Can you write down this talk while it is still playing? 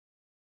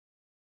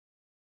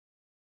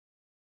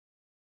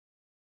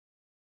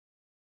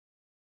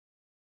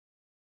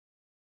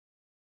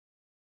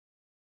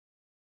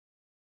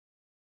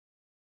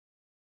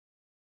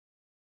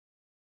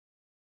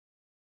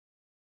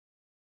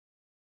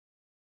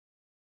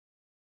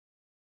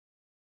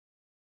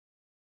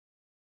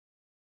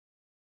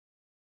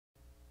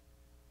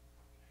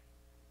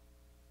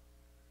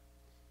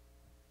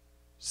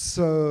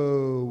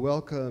So,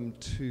 welcome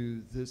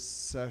to this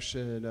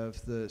session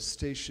of the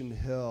Station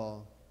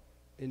Hill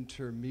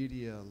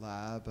Intermedia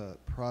Lab, a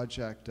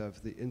project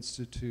of the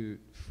Institute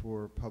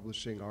for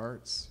Publishing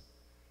Arts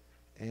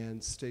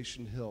and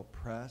Station Hill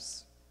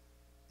Press,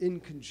 in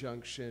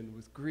conjunction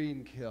with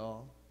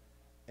Greenkill,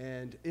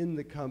 and in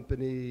the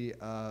company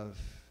of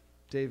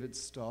David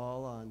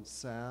Stahl on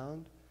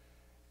sound,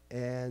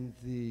 and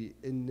the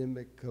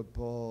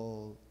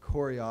inimicable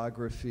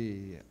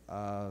choreography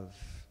of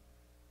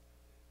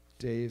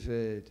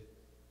David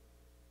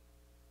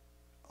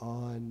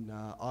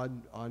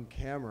on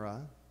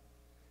camera.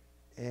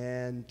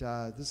 And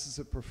this is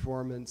a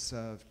performance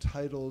of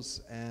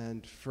Titles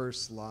and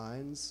First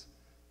Lines,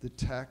 the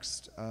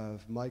text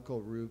of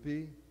Michael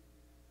Ruby,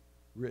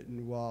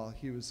 written while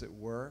he was at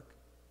work,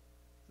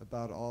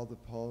 about all the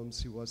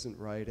poems he wasn't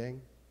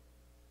writing,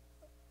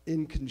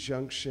 in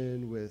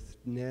conjunction with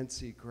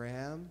Nancy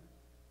Graham.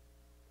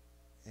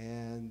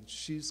 And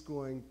she's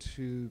going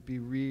to be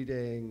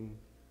reading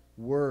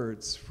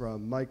words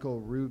from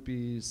Michael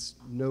Ruby's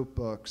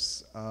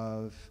notebooks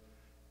of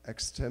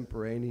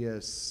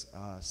extemporaneous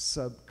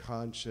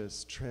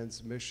subconscious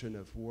transmission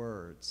of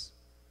words.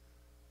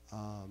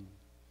 And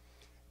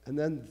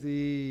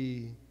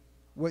then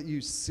what you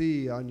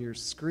see on your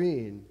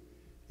screen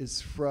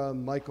is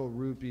from Michael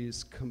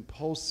Ruby's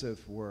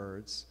compulsive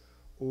words,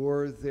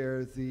 or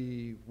they're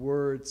the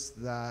words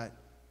that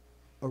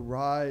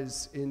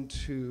arise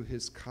into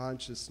his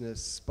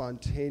consciousness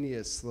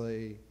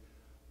spontaneously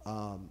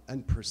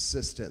and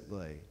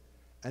persistently,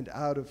 and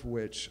out of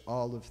which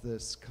all of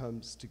this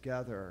comes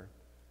together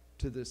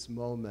to this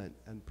moment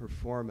and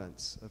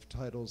performance of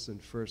Titles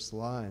and First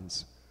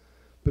Lines.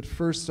 But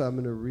first I'm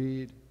going to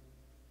read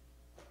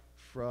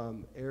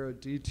from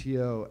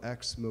Eruditio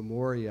Ex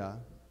Memoria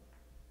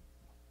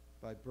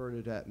by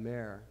Bernadette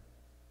Mayer.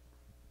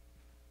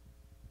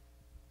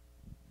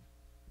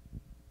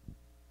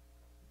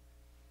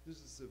 This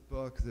is a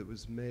book that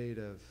was made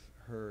of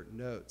her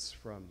notes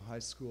from high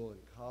school and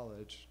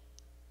college.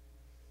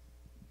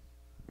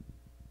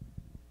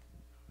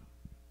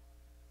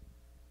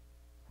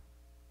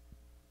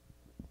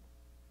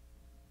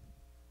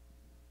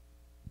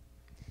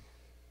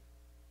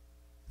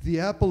 The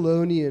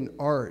Apollonian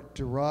art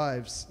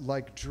derives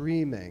like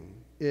dreaming.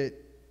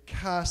 It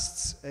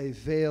casts a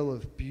veil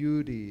of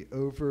beauty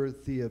over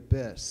the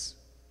abyss.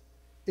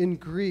 In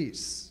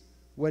Greece,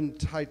 when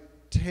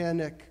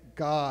Titanic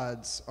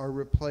gods are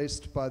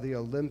replaced by the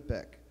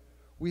Olympic,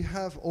 we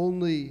have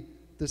only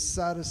the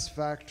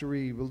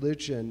satisfactory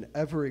religion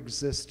ever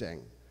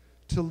existing,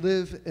 to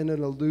live in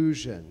an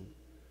illusion,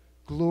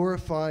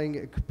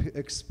 glorifying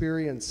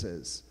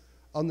experiences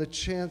on the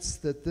chance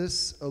that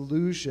this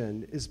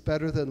illusion is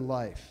better than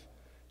life,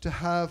 to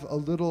have a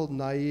little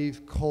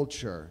naive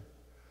culture.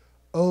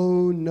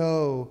 Oh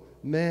no,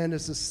 man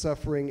is a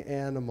suffering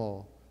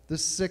animal, the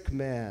sick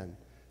man,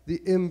 the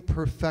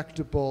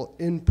imperfectible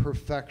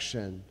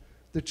imperfection,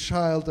 the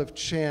child of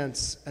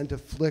chance and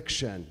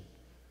affliction.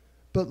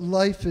 But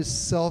life is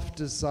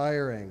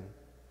self-desiring,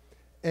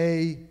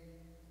 a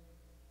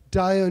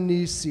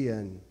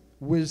Dionysian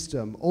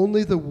wisdom.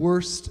 Only the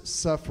worst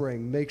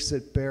suffering makes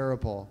it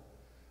bearable.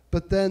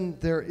 But then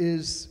there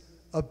is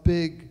a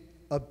big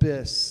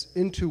abyss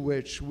into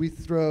which we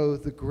throw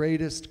the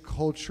greatest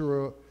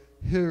cultural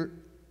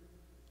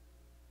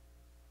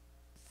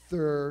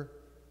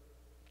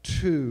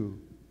to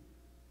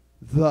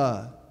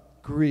the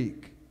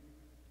Greek,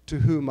 to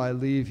whom I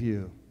leave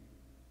you.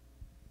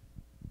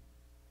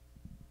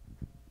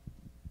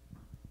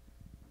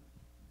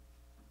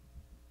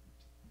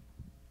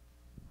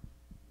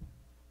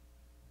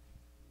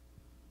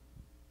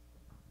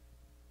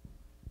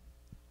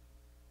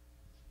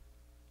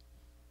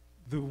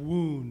 The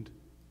wound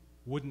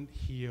wouldn't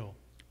heal.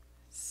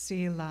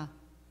 Sila,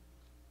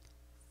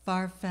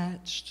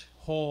 far-fetched,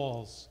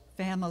 Halls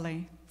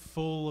family,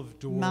 full of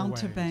doorways.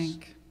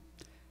 mountebank,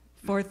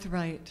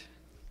 forthright,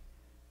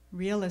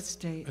 real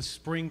estate, A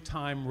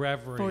springtime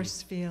reverie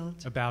force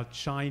field, about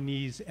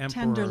Chinese emperors.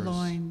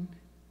 tenderloin,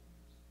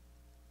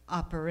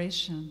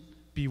 operation,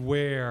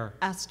 Beware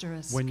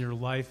asterisk, when your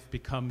life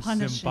becomes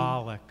Punishing.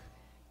 symbolic.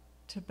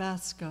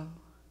 Tabasco,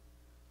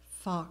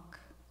 Falk,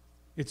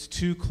 It's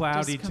too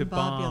cloudy to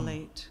bomb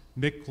discombobulate,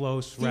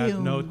 Miklos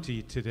Fume.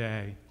 Radnoti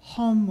today.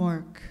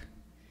 homework,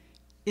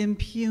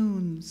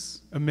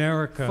 impugns,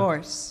 America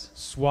force,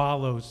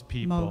 swallows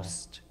people.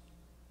 most,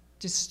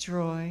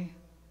 destroy,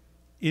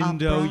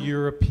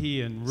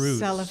 Indo-European roots.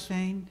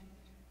 cellophane,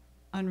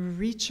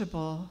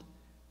 unreachable,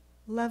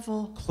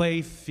 level,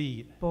 Clay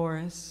feet.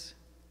 Boris,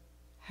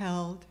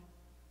 held,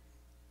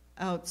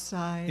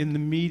 outside, In the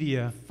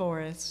media,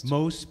 forest,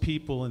 most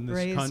people in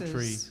this country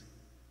raises,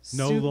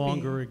 no soupy,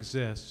 longer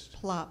exist.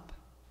 plop,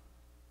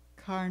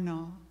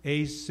 carnal,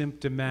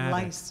 Asymptomatic.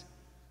 lice,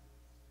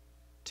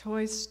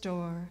 toy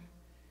store,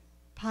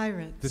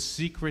 pirates, The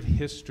secret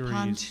histories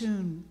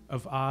pontoon,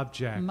 of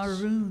objects.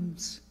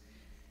 maroons,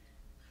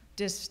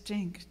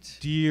 distinct,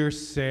 Dear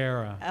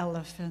Sarah,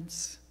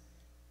 elephants,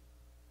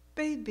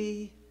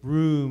 baby,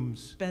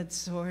 rooms bed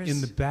sores,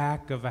 in the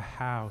back of a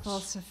house.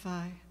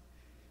 falsify,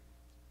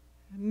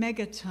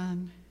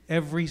 megaton,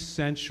 Every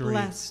century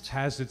blessed,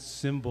 has its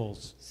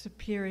symbols,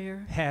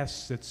 superior,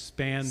 Hess, its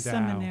Spandau,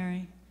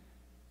 seminary,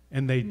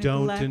 and they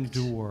don't neglect,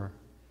 endure.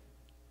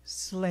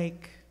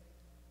 slake,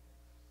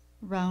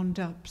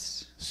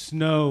 roundups,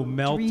 Snow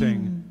melting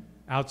dream,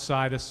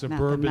 outside a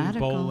suburban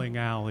mathematical, bowling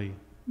alley.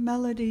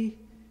 melody,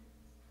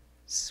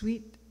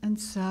 sweet and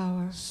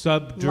sour,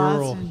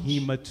 Subdural lozenge,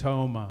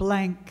 hematoma.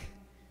 blank,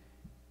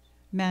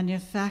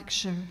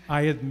 manufacture,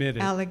 I admit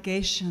it.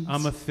 allegations,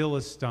 I'm a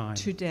Philistine.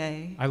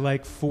 today, I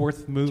like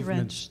fourth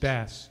movements Drenched.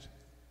 best.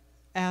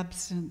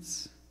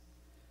 absence,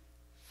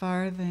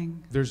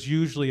 farthing, There's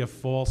usually a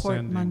false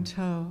ending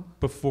portmanteau,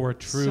 before a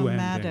true ending.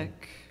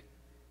 somatic,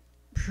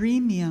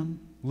 premium,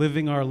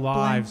 Living our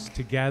lives Blank.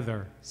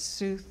 together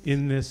sooth,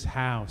 in this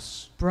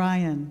house.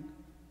 Brian,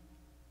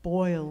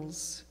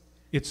 boils,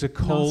 It's a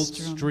cold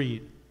Nostrum.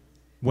 street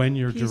when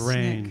you're Peacenik.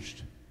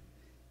 deranged.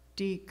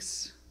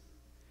 Deeks,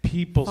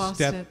 People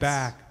step Faucets.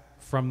 back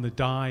from the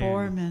dying.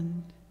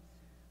 Borman,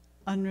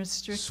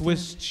 unrestricted,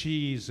 Swiss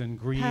cheese and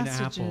green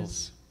passages,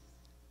 apples.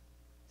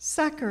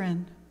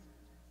 Saccharin,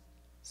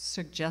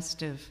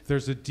 suggestive,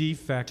 There's a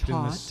defect in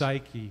the Taut.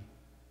 psyche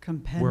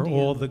compendium, where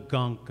all the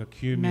gunk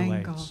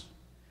accumulates. Mangle.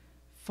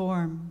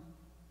 form,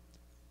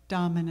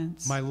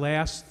 dominance, My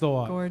last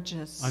thought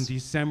gorgeous, on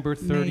December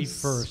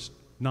 31st,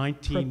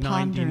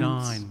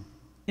 1999.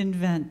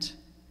 invent,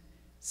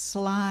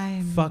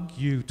 slime, Fuck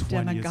you, 20th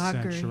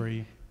demagoguery,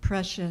 century.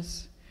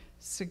 precious,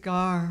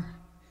 cigar,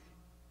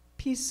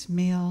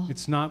 piecemeal,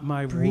 It's not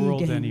my Breeding.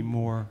 world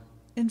anymore.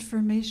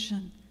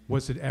 information,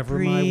 Was it ever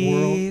my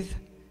world? breathe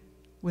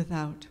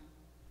without,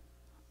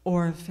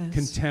 orifice,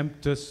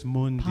 Contemptus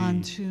mundi.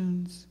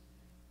 pontoons,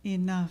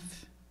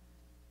 enough,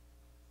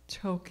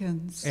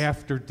 tokens,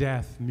 After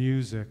death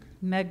music.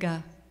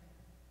 mega,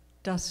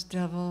 dust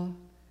devil,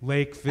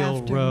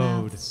 Lakeville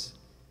Road. aftermaths,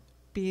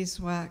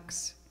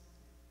 beeswax,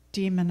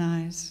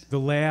 demonize, The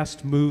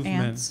last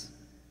movement ants,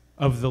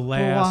 of the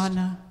last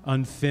Moana,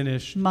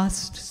 unfinished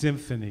must,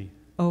 symphony.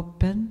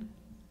 open,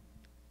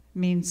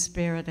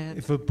 mean-spirited,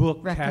 If a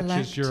book catches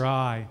Recollect. your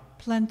eye,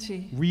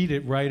 plenty, read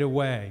it right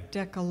away.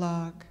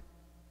 decalogue,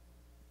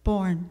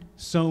 born,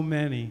 So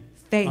many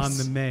face, on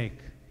the make.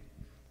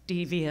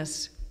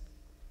 devious,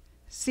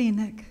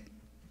 scenic,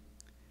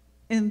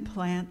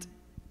 implant,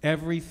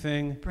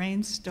 Everything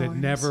brainstorms, that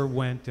never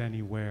went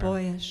anywhere.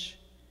 boyish,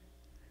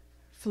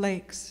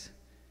 flakes,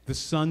 The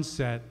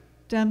sunset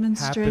happens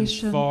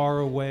demonstration, far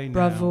away now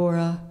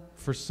bravura,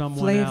 for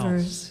someone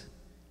flavors, else.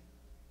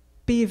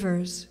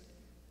 beavers,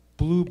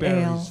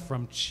 Blueberries ale.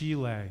 from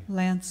Chile.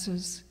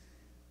 lances,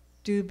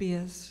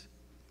 dubious,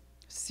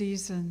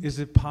 season, Is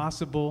it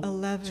possible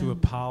 11, to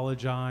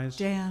apologize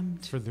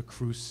damned, for the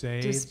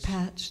Crusades?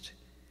 dispatched,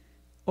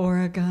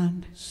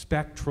 Oregon,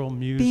 Spectral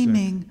music.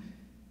 beaming,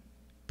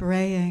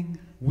 braying,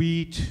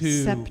 We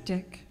too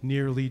septic,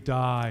 nearly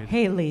died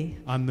Haley,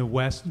 on the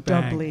west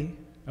bank doubly,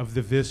 of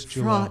the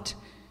Vistula. fraught,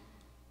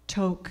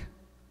 toke,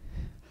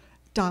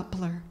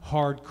 Doppler,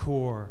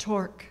 Hardcore.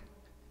 torque,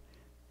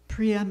 A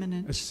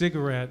preeminent,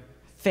 cigarette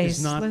faceless,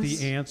 is not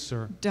the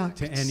answer ducts,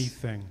 to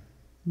anything.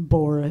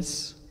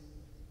 Boris,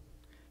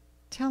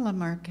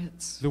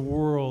 telemarkets, The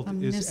world is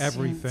omniscience,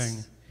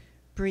 everything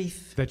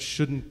brief, that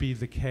shouldn't be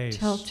the case.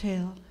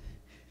 telltale,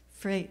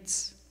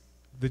 freights,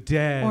 The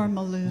dead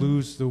Ormolu,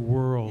 lose the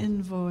world.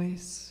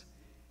 invoice,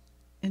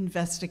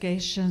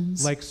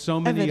 investigations, Like so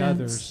many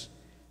evidence, others,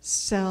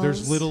 cells,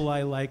 there's little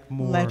I like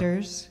more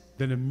letters,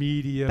 than a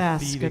media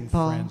feeding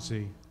Basketball.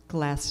 frenzy.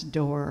 glass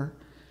door,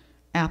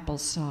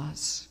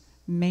 applesauce,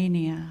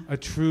 mania, A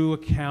true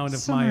account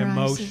of my Summarizes.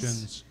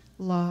 emotions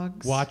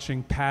logs,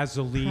 watching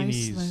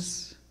Pasolini's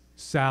priceless,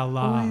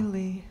 Salah,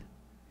 oily,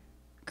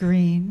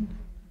 green,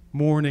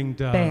 Morning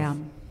Dove,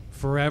 bam,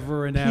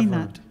 Forever and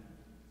peanut, Ever,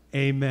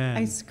 Amen.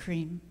 ice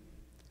cream,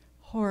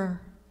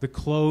 horror, The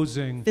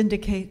closing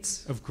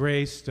vindicates, of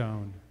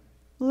Greystone,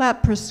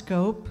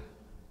 laparoscope,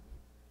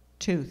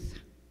 tooth,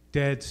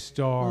 Dead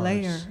Stars,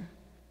 layer,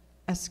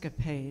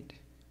 escapade,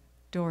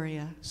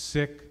 Doria,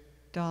 Sic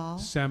doll,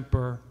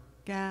 Semper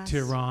gas,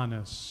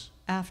 Tyrannus.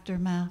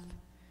 aftermath,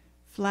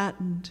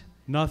 flattened,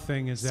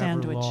 Nothing is ever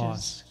Sandwiches.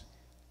 lost.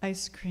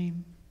 ice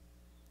cream,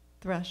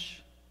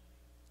 thrush,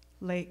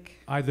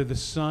 lake, Either the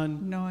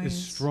sun Noise.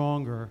 is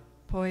stronger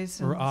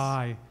poisons, or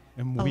I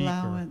am weaker.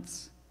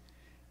 allowance,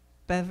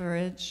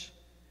 beverage,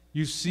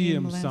 You see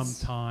him Aimless.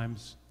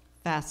 sometimes,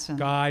 fasten,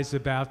 guys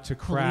about to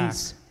crack,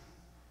 police,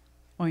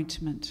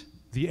 ointment,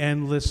 the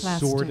endless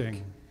Plastic.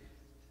 sorting.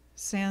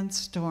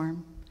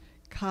 sandstorm,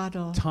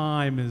 coddle,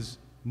 Time is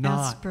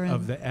not Aspirin.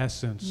 of the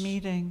essence.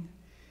 meeting,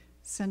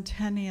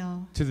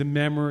 centennial, To the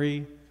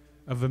memory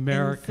of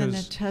America's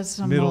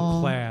infinitesimal,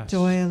 middle class.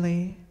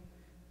 doily,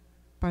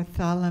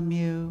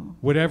 Bartholomew,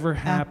 whatever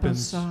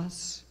happens,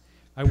 applesauce,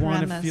 I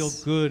want to premise.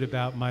 feel good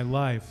about my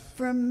life,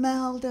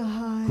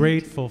 formaldehyde,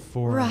 grateful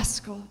for it.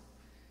 rascal,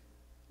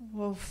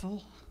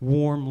 woeful,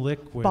 Warm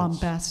liquids.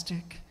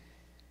 bombastic,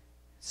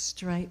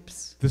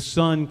 stripes, The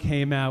sun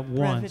came out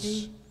once,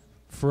 brevity,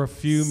 for a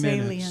few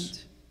salient,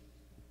 minutes.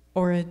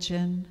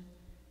 origin,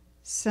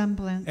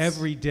 semblance,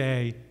 Every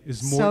day is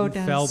So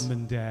Morton does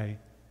Feldman Day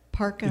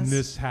parkas, in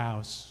this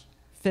house.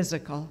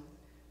 physical,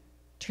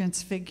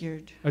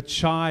 transfigured, A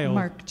child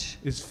marked,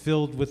 is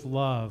filled with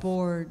love.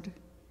 bored,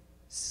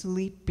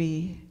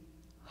 sleepy,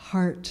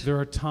 heart, There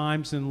are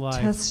times in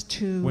life test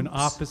tubes, when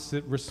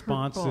opposite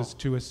responses purple,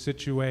 to a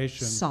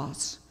situation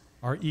sauce,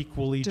 are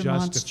equally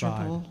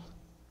demonstrable, justified.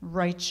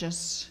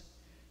 righteous,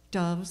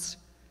 doves,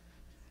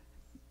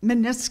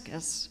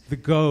 meniscus, The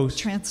ghost of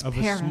a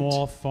transparent,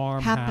 small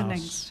farmhouse.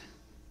 happenings,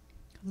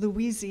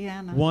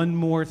 Louisiana, One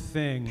more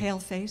thing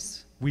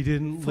paleface, we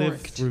didn't live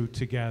forked. through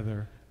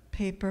together.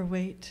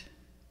 paperweight,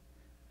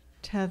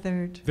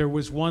 tethered, There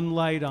was one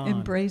light on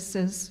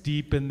embraces,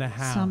 deep in the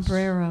house.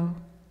 sombrero,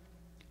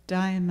 A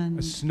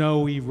diamond,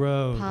 snowy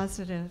road.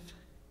 positive,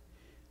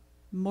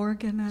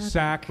 morganatic,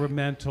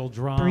 Sacramental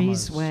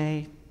dramas.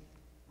 breezeway,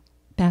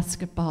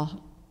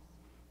 basketball,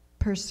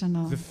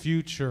 personal, The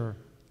future of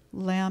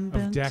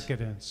lambent,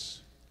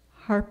 decadence.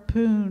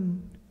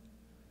 harpoon,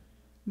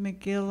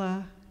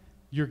 Megillah,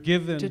 You're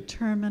given a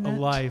determinate,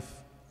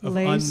 life of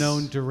lace,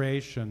 unknown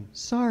duration,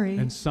 sorry,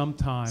 and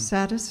sometimes it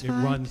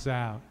satisfied, runs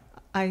out.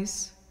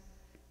 ice,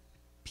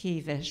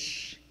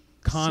 peevish,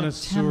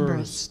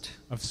 Connoisseurs Septemberist,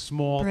 of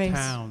small Brace.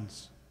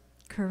 towns.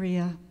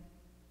 Korea,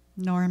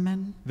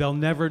 Norman, They'll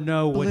never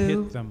know what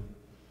Blue. hit them.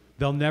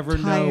 They'll never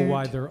know Tired.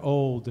 why they're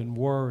old and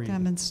worried.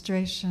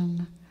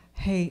 demonstration,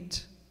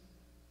 hate,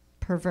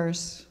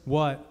 perverse,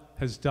 What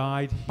has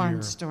died here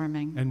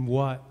barnstorming, and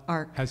what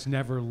arc, has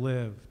never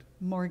lived.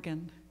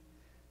 Morgan,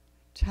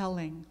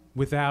 telling,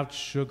 Without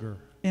sugar.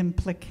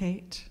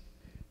 implicate,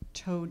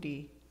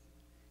 toady,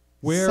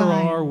 Where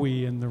sign, are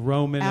we in the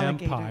Roman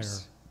Empire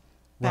alligators,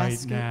 right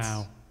baskets,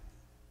 now?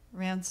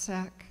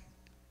 ransack,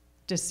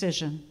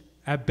 decision,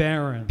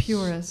 Aberrance.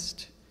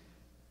 purist,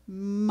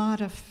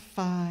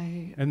 modify,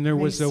 And there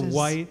was a racist,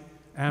 white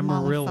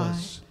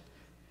amaryllis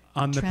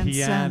on the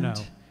transcend, piano.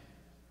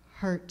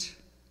 hurt,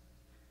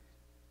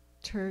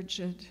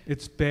 turgid,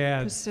 It's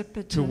bad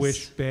precipitous, to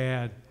wish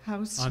bad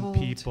household,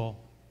 on people.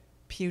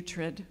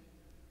 putrid,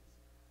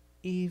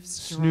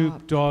 eavesdrop,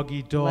 Snoop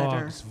Doggy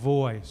letter, Dogg's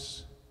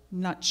voice.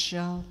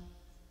 nutshell,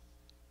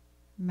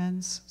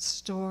 men's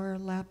store,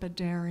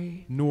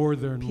 lapidary,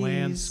 Northern Peas.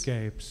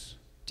 landscapes.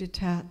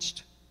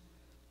 detached,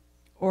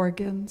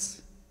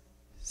 organs,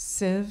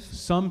 sieve,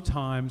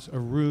 Sometimes a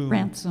room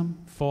ransom,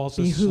 falls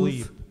behoove,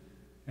 asleep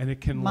and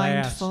it can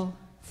last mindful,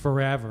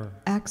 forever.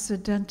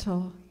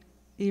 accidental,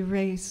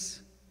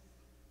 erase,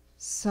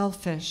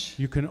 selfish,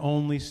 You can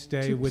only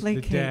stay To with the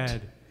placate.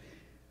 dead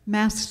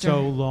master,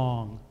 so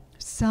long.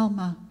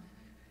 Selma,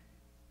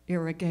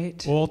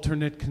 irrigate,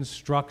 Alternate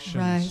constructions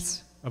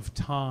rise, of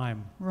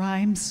time.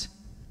 rhymes,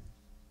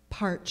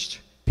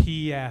 parched,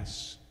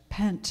 P.S.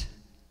 pent,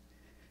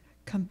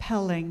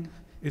 compelling,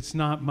 It's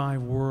not my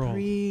world.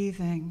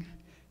 breathing,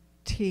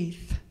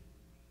 teeth,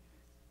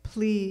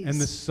 please, And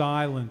the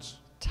silence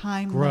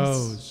timeless,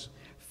 grows.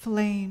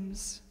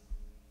 flames,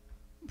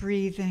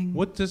 breathing,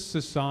 What does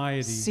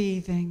society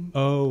seething,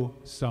 owe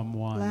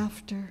someone?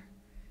 laughter,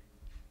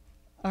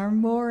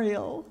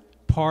 armorial,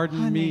 Pardon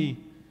honey, me,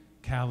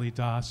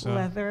 Kalidasa.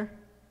 leather,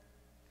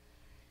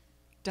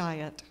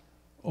 diet,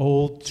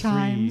 Old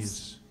chimes,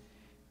 trees.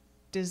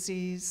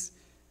 disease,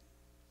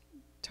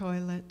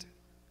 toilet,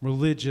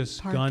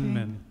 Religious Parking.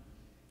 gunmen.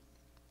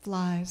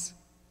 flies,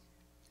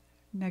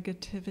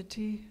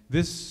 negativity,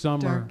 This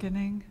summer,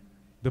 darkening,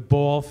 the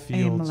ball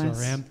fields Aimless.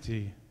 are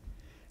empty.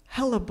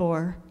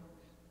 hellebore,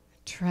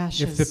 If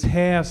trashes, the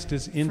past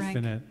is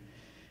infinite,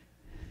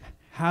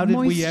 how did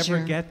we ever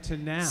Moisture. get to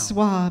now?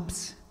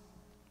 swabs,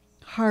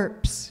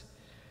 harps,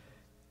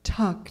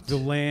 tucked, The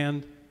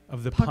land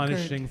of the Puckered.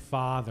 punishing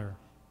father.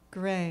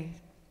 gray,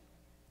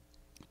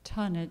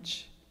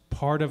 tonnage,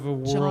 Part of a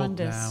world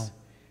jaundice, now.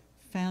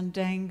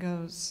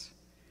 fandangos,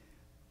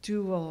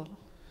 dual,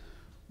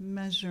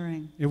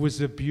 measuring, It was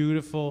a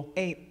beautiful,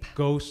 ape,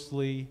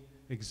 ghostly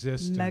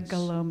existence.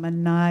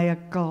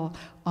 megalomaniacal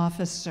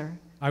officer,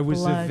 I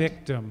was a blood,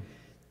 victim,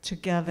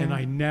 together, and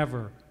I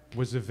never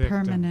was a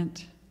victim.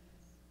 permanent,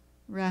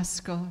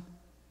 rascal,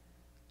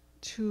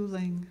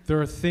 tooling, There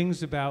are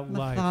things about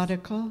life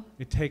methodical,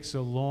 it takes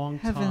a long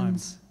time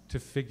heavens, to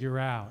figure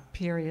out.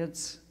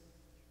 periods,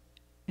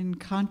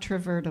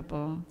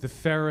 incontrovertible, The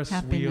Ferris wheel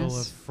of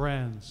Happiness.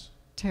 friends,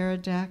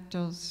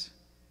 pterodactyls,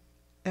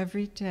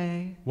 every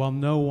day, while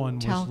no one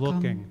was Talcum.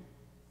 looking.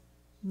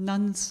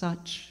 none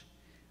such,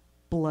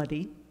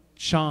 bloody,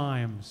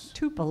 Chimes,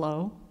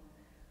 Tupelo,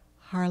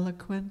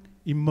 harlequin,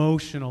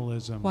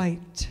 emotionalism,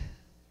 white,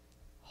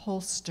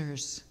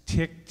 holsters,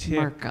 tick, tick,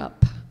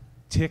 markup,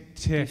 tick,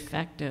 tick.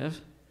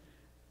 defective,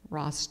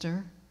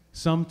 roster,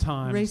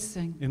 Sometimes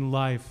racing, in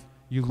life,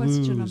 you lose.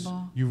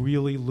 Questionable. You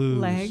really lose.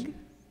 leg,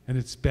 And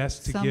it's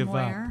best to give up.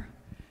 somewhere,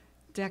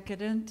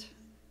 decadent,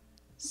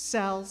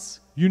 cells,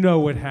 You know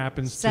what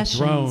happens Sessions.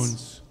 to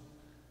drones.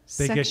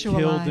 They get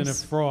killed in a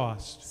sexualize,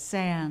 frost.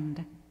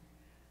 sand,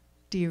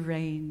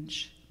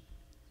 derange,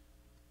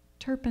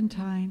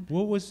 turpentine,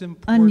 What was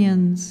important?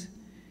 onions,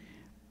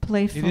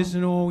 playful, It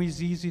isn't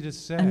always easy to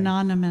say.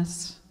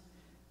 anonymous,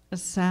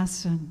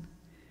 assassin,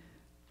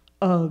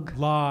 ugh,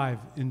 Live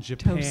in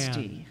Japan.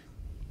 toasty.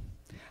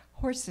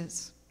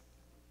 Horses,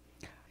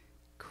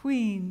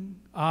 queen,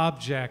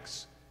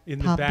 Objects in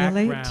the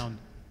Populate, background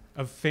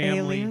of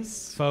family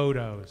alias,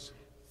 photos.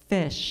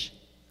 fish,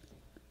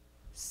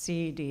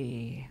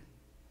 CD,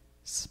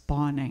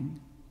 spawning,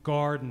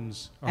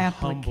 Gardens are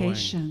humbling.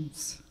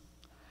 applications,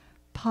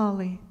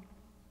 poly,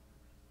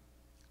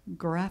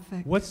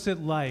 graphic, What's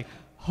it like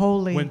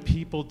holy, when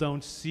people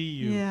don't see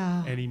you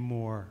Yeah.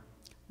 anymore?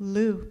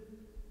 Lou,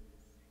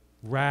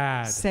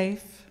 Rad.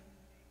 safe,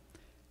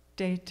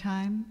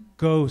 daytime,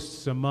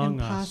 Ghosts among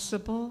us.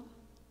 impossible,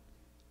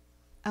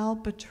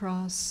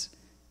 albatross,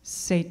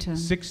 Satan,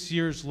 6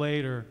 years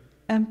later,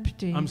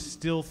 empty, I'm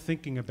still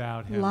thinking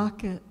about him.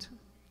 locket,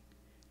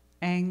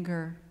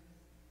 anger,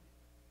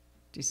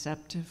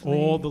 deceptively,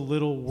 All the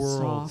little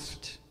worlds.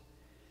 soft,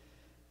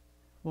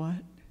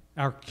 what?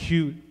 Our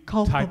cute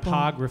Culpable.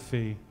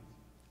 typography.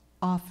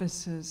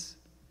 Offices,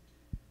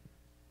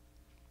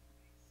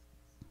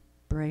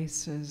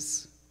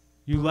 braces,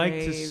 You like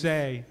to Brave.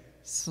 say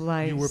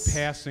slice, you were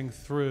passing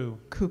through,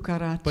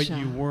 cucaracha, but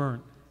you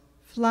teren't.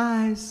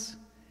 flies,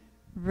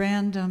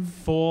 random,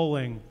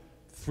 Falling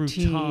through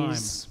time.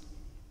 teas,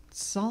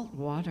 salt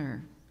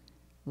water,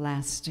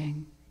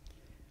 lasting,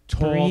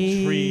 Tall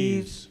breathe.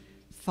 trees.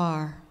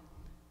 far,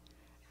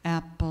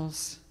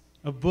 apples,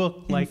 A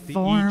book like the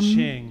Inform. I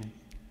Ching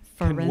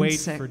can wait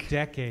forensic, for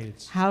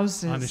decades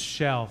houses, on a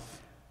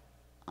shelf.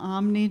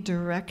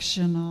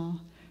 omnidirectional,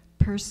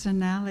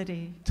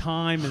 personality,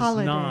 Time is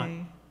holiday, not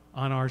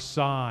on our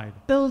side.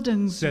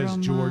 Bildungsroman, says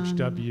George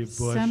W.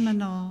 Bush.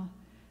 Seminole,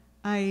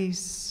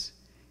 ice,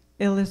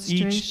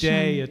 illustration, Each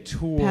day a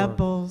tour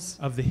pebbles,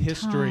 of the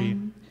history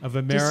time, of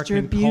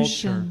American culture.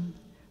 distribution,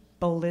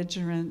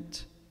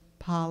 belligerent,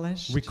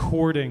 polished,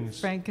 Recordings of the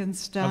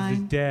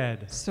Frankenstein,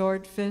 dead.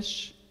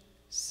 swordfish,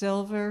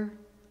 silver,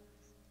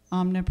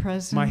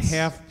 omnipresence, My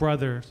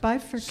half-brother,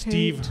 bifurcate,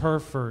 Steve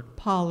Herford,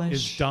 polish,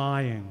 is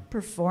dying.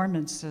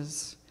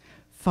 performances,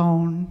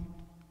 phone,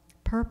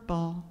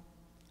 purple,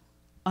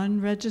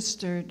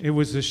 unregistered, It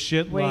was a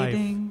shit life,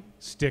 waiting,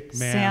 stick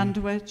man.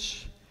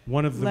 sandwich,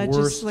 One of the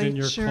worst in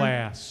your legislature,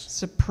 class.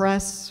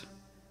 suppress,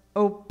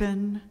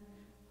 open,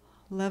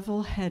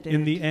 level-headed,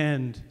 In the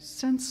end,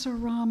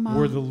 sensorama,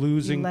 we're the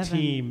losing 11,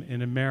 team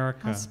in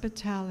America.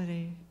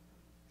 hospitality,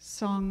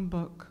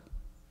 songbook,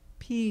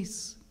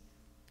 peace,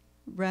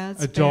 A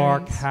raspberries,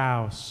 dark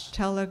house.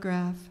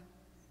 telegraph,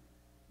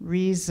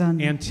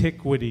 reason,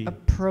 Antiquity.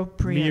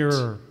 appropriate,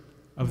 Mirror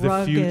of the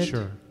rugged,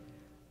 future.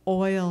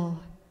 oil,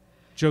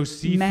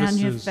 Josephus's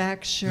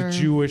manufacture, The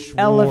Jewish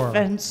War.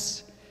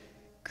 elephants,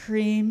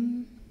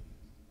 cream,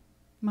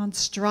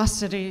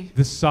 monstrosity,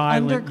 The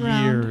silent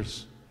underground,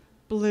 years.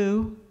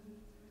 blue,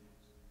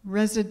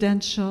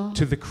 residential,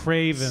 To the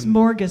craven.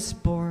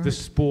 smorgasbord, The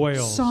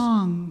spoils.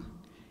 song,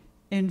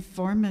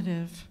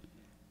 informative,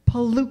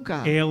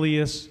 palooka,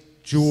 Alias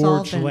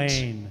George Solvent.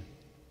 Lane.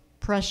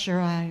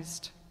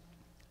 pressurized,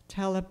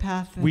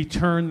 telepathic, We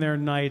turn their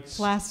nights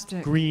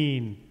plastic,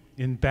 green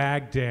in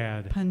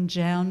Baghdad.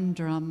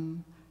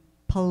 panjandrum,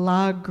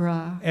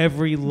 pellagra,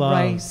 Every love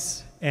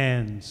rice,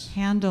 ends.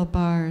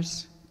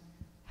 handlebars,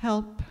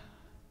 help,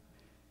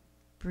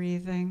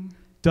 breathing,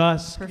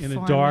 Dusk in a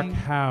dark Performing.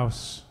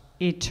 house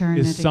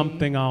eternity, is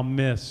something I'll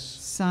miss.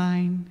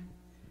 sign,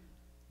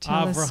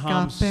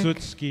 Avraham telescopic,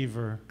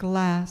 Sutzkever,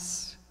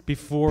 glass,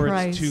 before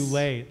Price. it's too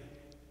late.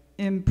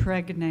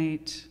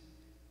 impregnate,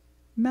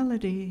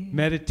 melody,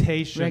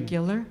 Meditation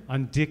regular,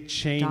 on Dick dime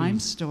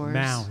Cheney's stores,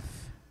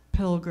 mouth.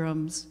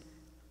 pilgrims,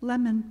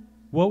 lemon,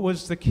 What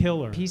was the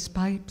killer? peace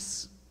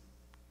pipes,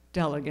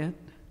 delegate,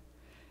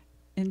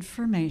 The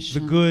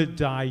information, good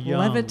die young,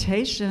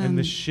 levitation, and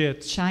the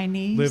shits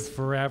Chinese, live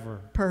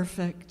forever.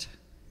 perfect,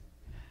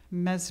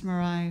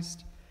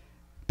 mesmerized,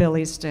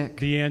 billy stick,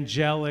 The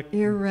angelic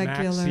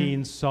Irregular.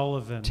 Maxine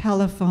Sullivan.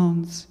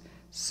 telephones,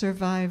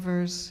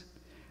 survivors,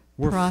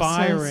 We're process,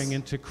 firing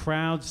into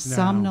crowds now,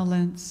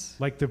 somnolence,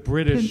 like the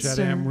British at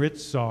pincer,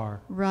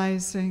 Amritsar,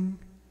 rising,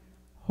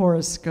 a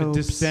horoscopes,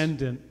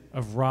 descendant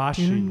of Rashi,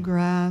 dune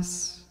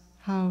grass,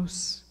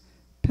 house,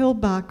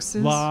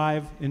 pillboxes,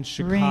 live in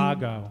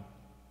Chicago.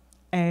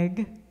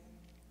 egg,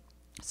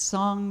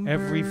 songbirds,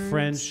 Every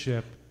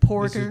friendship is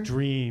porter, a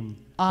dream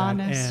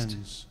honest, that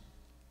ends.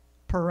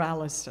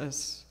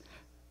 paralysis,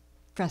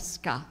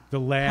 fresca, The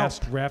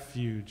last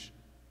refuge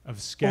of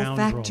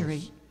scoundrels.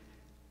 olfactory,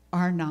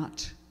 are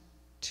not,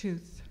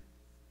 tooth,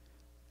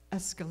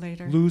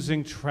 escalator,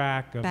 Losing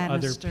track of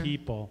Banister. other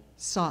people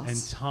sauce,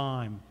 and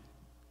time.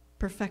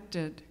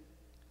 perfected,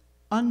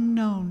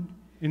 unknown,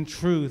 In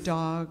truth,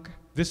 dog,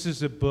 this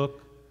is a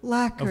book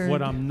lacquered, of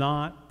what I'm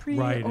not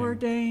writing.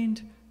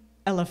 preordained,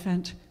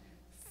 elephant,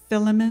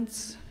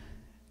 filaments,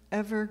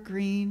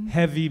 evergreen,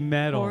 Heavy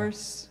metal,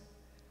 horse,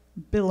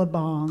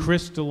 billabong,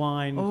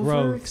 crystalline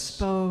growths,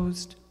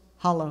 overexposed,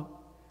 hollow,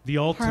 the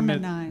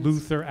ultimate harmonized,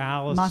 Luther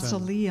Allison.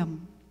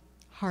 mausoleum,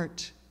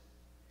 heart,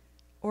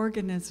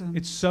 organism,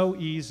 It's so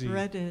easy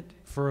breaded,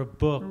 for a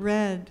book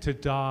red, to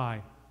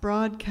die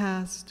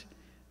broadcast,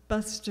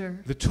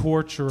 buster, the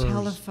torturers,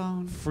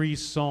 telephone,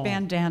 frisson,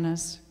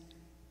 bandanas,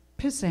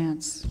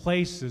 pissants,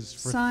 places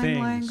for sign things.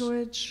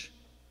 language,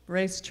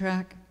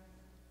 racetrack,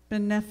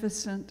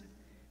 beneficent,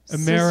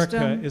 America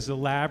system, is a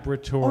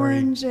laboratory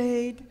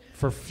orangeade,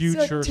 for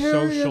future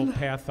social sectarian,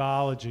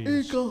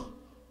 pathologies. eagle,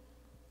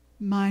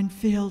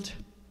 minefield,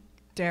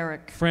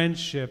 derrick,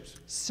 Friendships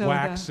soda,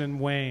 wax and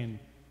wane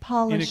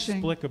polishing,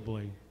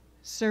 inexplicably.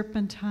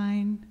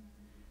 serpentine,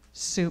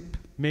 soup,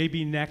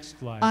 Maybe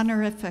next life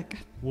honorific,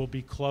 will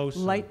be closer.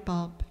 light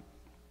bulb,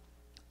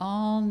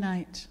 all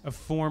night, A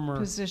former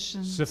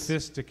positions,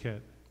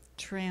 sophisticate.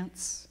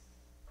 trance,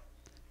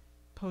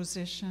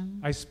 position,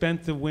 I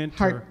spent the winter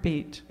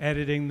heartbeat,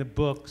 editing the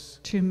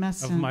books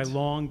tumescent, of my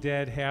long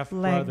dead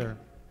half-brother,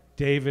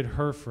 David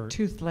Herford,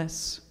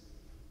 toothless,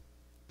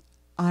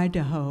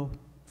 Idaho,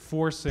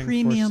 forcing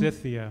premium,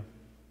 forsythia.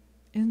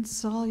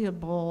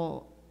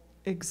 insoluble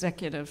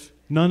executive,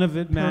 None of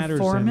it matters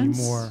performance,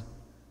 anymore,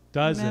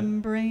 does it?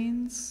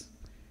 membranes,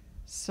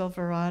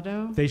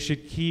 Silverado, They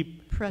should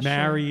keep pressure,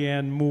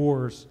 Marianne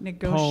Moore's poems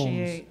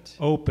negotiate,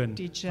 open on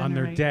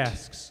their degenerate,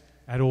 desks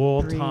at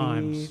all breathe,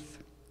 times.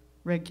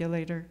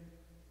 regulator,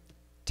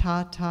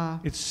 ta-ta,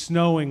 It's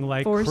snowing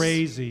like Force,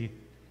 crazy,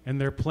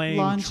 and they're playing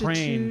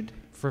Train longitude,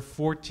 for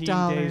 14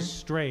 dollar, days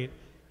straight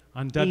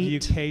on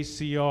eight,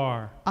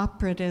 WKCR.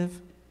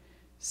 operative,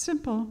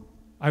 simple,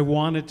 I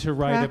wanted to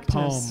write a practice,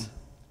 poem.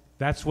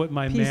 That's what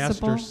my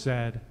peaceable, master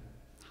said.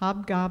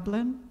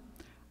 hobgoblin,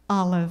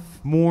 olive,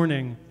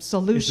 Morning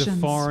solutions, is a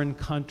foreign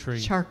country,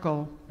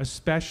 charcoal,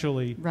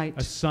 especially right,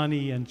 a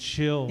sunny and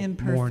chill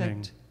imperfect,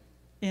 morning.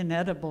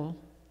 inedible,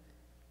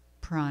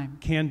 prime,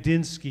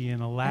 Kandinsky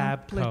in a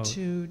lab coat.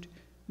 amplitude,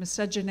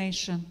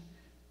 miscegenation,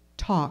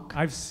 talk,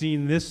 I've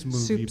seen this movie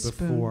soup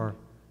spoon, before,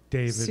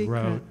 David secret,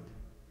 wrote.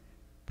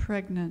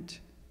 pregnant,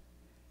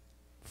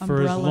 For as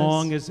umbrellas,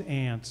 long as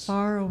ants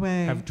far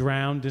away, have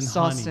drowned in honey,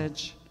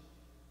 sausage,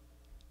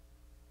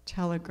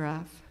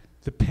 telegraph,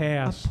 the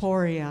past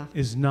aporia,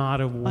 is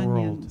not a world.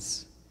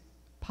 onions,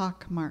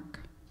 pockmark,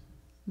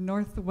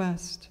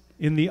 northwest,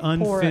 In the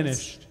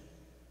unfinished,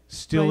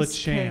 still a rice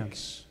cake,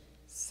 chance.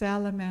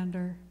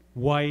 salamander,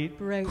 White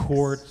breaks,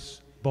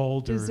 quartz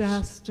boulders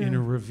disaster, in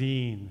a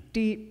ravine.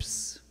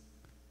 deeps,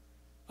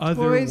 toy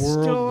Otherworldly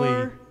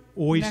store,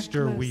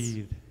 oyster necklace,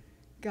 weed.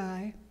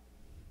 guy,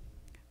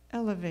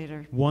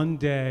 elevator, One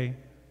day,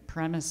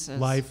 premises,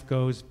 life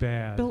goes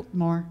bad.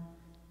 Biltmore,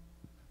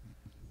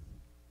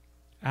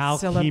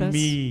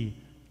 Alchemy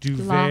du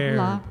la,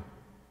 verbe.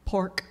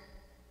 pork,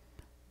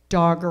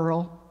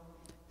 doggerel,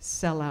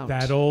 sellout,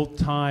 That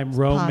old-time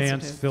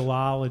romance Positive.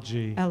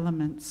 philology.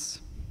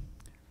 elements,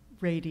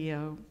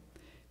 radio,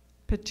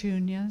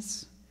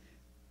 petunias,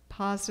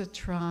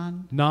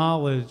 positron,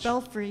 Knowledge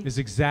belfry, is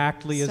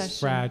exactly as Session.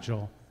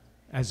 fragile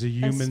as a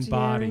human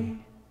body. estuary,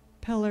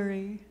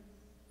 pillory,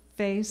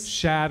 face,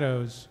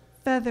 Shadows,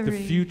 feathery,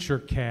 the future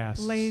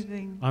casts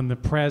lathing, on the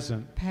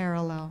present.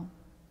 parallel,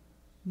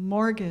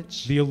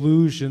 mortgage, The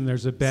illusion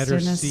there's a better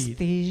seat.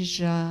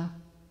 synesthesia,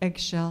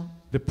 eggshell,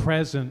 The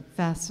present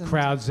fastened,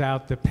 crowds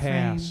out the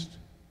past.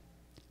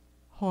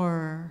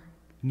 horror,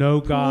 No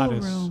Pool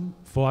goddess room,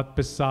 fought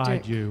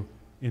beside dick, you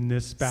in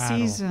this battle.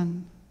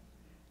 season,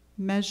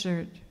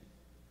 measured,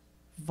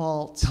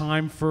 vault,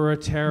 Time for a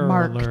terror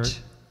marked,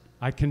 alert.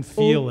 I can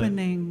feel it.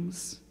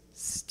 openings,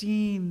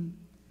 steam,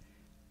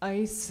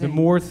 icing, The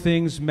more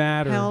things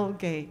matter,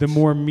 hellgate, the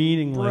more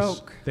meaningless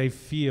broke, they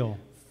feel.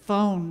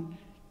 phone,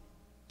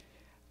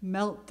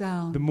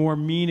 meltdown, The more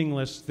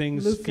meaningless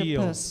things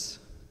feel, leucopus,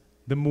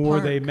 the more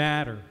they park,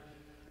 matter.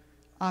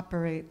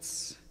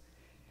 operates,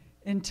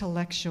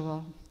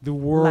 intellectual, The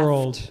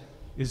world left,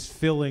 is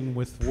filling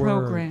with words.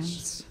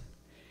 programs,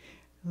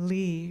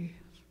 leave,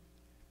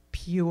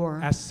 pure,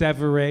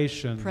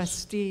 Asseverations.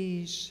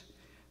 prestige,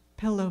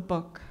 pillow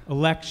book,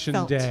 Election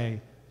felt,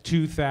 Day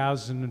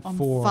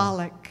 2004.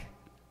 omphalic, Take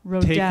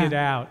rodin, it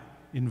out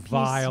in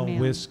vile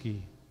piecemeal,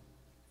 whiskey.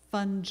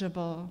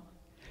 fungible,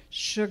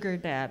 sugar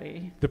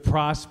daddy, The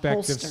prospect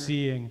holster, of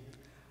seeing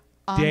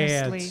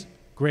honestly, dad's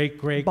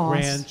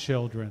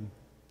great-great-grandchildren.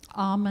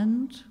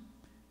 almond,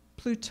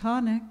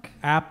 plutonic,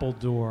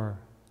 Appledore.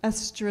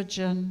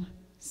 estrogen,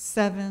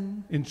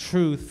 7, In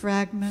truth,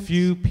 fragment,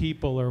 few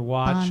people are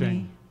watching.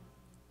 Bonnie,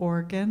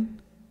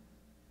 organ,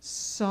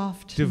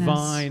 softness,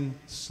 Divine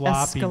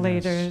sloppiness.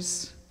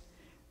 escalators,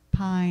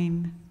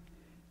 pine,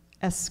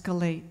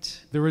 escalate,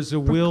 There is a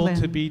will to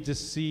Brooklyn. be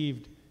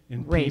deceived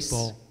in Race.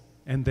 people,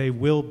 and they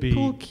will be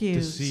Pool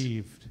cues.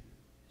 deceived.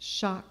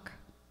 shock,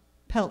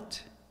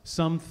 pelt,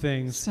 Some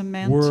things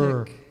semantic,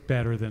 were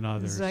better than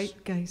others.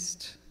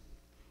 zeitgeist,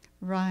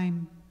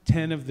 rhyme,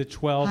 10 of the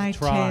 12 High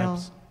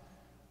tribes tail,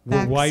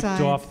 were wiped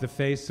backside, off the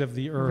face of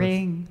the earth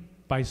ring,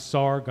 by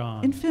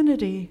Sargon.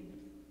 infinity,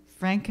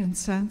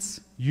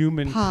 frankincense,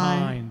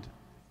 Humankind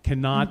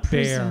cannot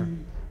bear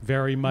imprison,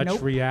 very much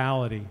Nope.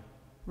 reality.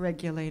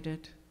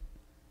 regulated,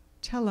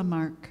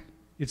 telemark,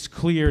 It's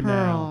clear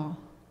now.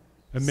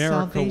 pearl,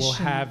 America will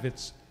salvation, have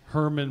its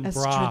Herman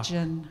Brock,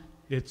 estrogen,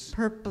 its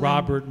purpling,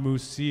 Robert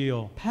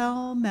Musil,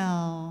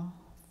 pell-mell,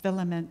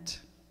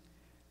 filament,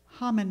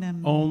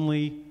 Homonym.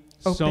 Only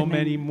so Opening.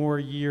 many more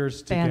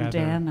years together.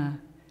 Bandana.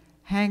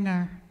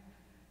 Hanger.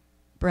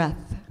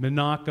 Breath.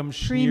 Menachem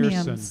Schneerson,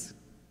 Premiums.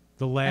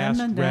 the last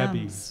Rebbe.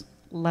 M&Ms.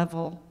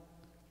 Level.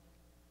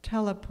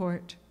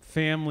 Teleport.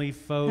 Family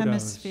photos.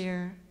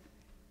 Hemisphere.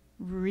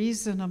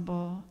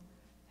 Reasonable.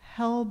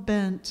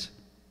 Hell-bent.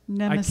 I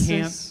Nemesis.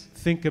 can't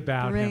think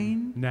about brain.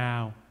 him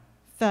now.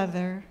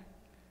 Feather.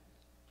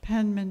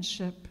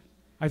 Penmanship.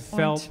 I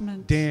felt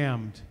Ointment.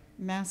 damned.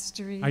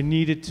 Mastery. I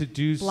needed to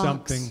do Blocks.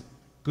 something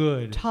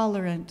good,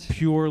 Tolerant.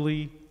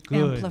 purely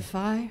good.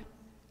 Amplify.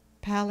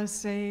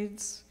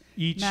 Palisades.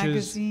 Each's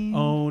Magazine.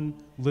 own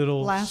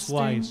little Lasting.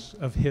 slice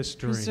of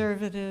history.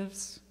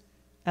 Preservatives.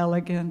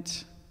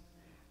 Elegant.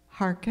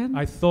 Hearken.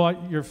 I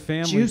thought your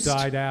family Juiced.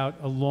 died out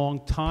a long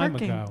time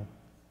Parking. ago.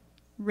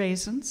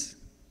 Raisins.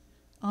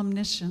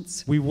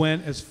 Omniscience. We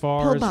went as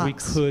far as we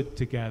Pillbox. could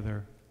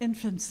together.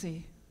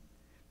 Infancy.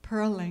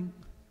 Pearling.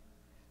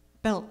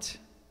 Belt.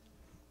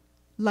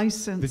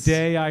 License. The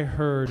day I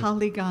heard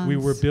Polygons. we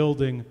were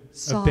building a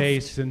Soft.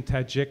 base in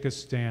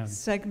Tajikistan,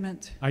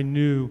 Segment. I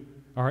knew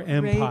our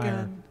empire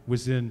Reagan.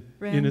 was in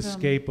Random.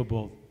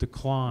 inescapable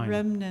decline.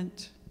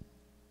 Remnant.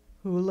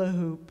 Hula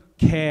hoop.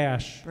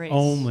 Cash Brace.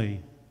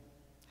 only.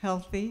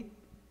 Healthy.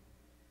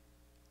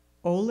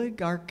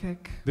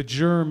 Oligarchic. The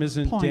germ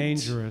isn't Point.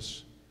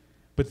 dangerous,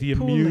 but the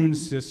Pooling. immune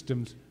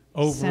system's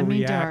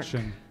Semi-dark.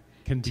 overreaction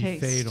can be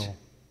Taste. fatal.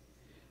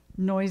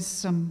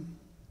 Noisome.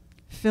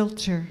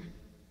 Filter.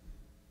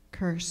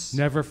 Curse.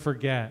 Never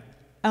forget,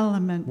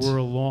 Element. we're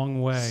a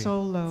long way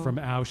Solo. from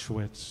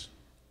Auschwitz.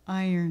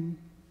 Iron.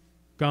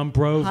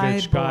 Gombrowicz High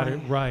got boy. it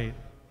right.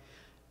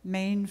 The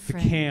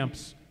Mainframe.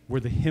 camps were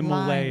the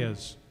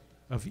Himalayas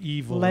of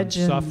evil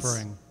Legends. and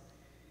suffering.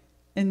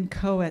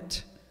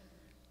 Inchoate.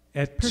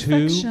 At 2,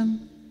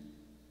 Perfection.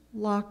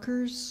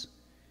 Lockers.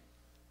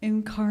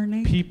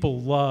 Incarnate.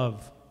 people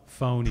love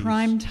phonies.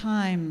 Prime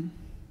time.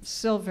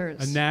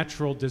 Silvers. A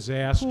natural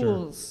disaster.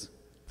 Pools.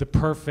 The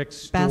perfect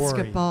story.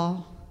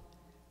 Basketball.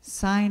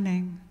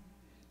 Signing.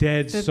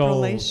 Dead souls.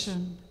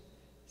 Fibrillation.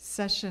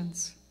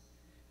 Sessions.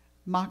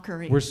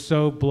 Mockery. We're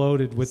so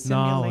bloated with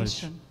knowledge,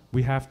 Simulation.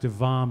 we have to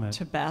vomit.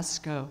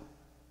 Tabasco.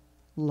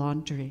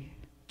 Laundry.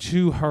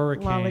 2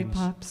 hurricanes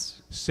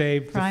Lollipops.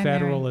 saved the Primary.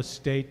 federal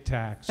estate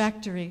tax.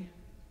 Factory.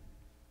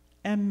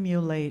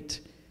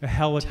 Emulate. A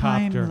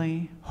helicopter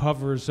Timely.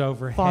 hovers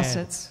overhead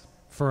Faucets.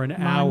 for an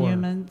hour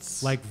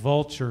Monuments. like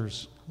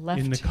vultures in the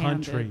Left-handed.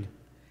 country.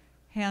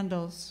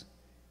 Handles.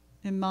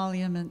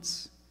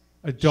 Emoluments.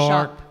 A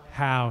dark Shop.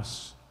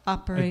 house,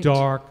 Operate. a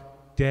dark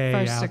day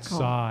Farcical.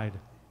 outside.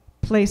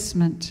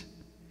 Placement.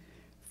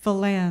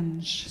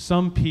 Phalange.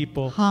 Some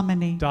people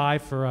Hominy. die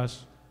for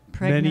us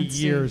Pregnancy. many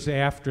years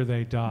after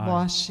they die.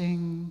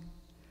 Washing.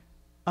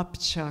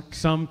 Upchuck.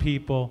 Some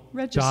people die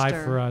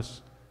Register. for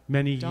us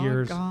many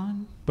years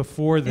Doggone.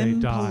 before they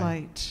die.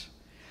 Impolite.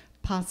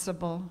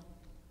 Possible.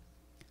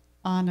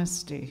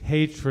 Honesty.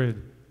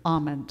 Hatred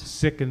Almond.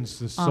 sickens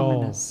the soul.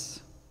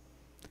 Ominous.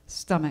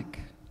 Stomach.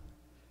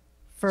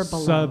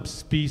 Furbelow.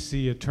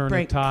 Subspecie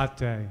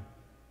aeternitate.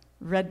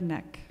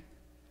 Redneck.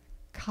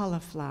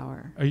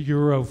 Cauliflower. A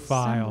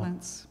Europhile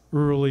Semblance.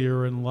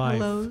 earlier in life.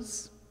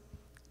 Pillows.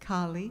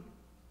 Collie.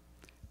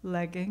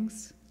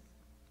 Leggings.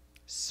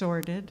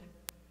 Sordid.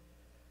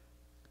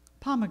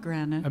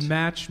 Pomegranate. A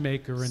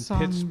matchmaker in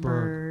Pittsburgh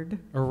Songbird.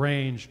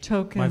 arranged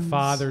Tokens. my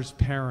father's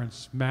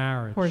parents'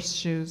 marriage.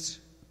 Horseshoes.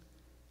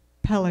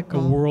 A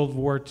Pellicle. World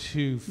War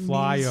II Measly.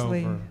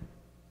 flyover.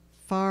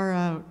 Far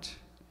out.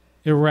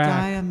 Iraq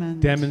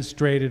Diamond.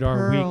 demonstrated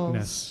our Pearls.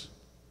 weakness.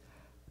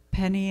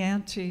 Penny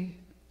ante.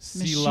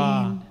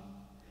 Selah. Machine.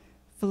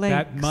 Flakes.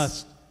 That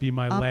must be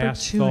my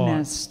last thought.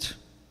 Opportunist.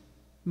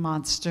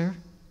 Monster.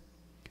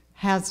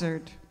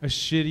 Hazard. A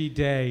shitty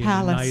day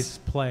Palace. in a nice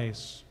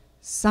place.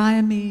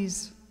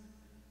 Siamese.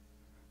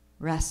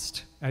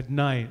 Rest. At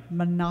night, the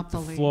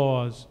Monopoly.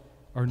 flaws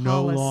are no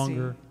Policy.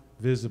 longer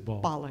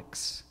visible.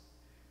 Bollocks.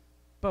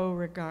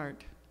 Beauregard.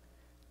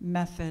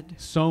 Method.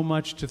 So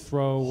much to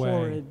throw away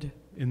Horrid.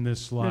 in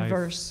this life.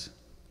 Reverse.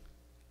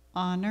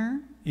 Honor.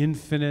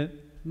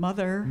 Infinite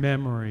Mother.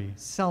 memory.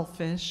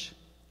 Selfish.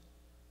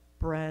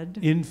 Bread.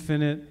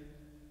 Infinite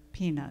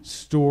Peanut.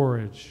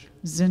 storage.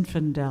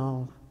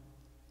 Zinfandel.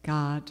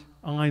 God.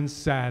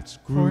 Einsatz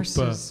Gruppe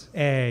Horses.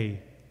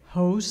 A.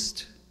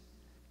 Host.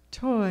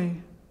 Toy.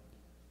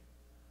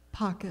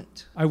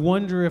 Pocket. I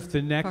wonder if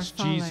the next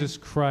Farfalle. Jesus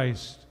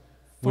Christ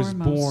was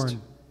Foremost.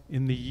 born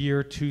in the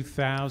year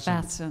 2000,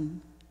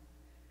 Fasten.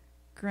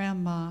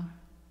 Grandma.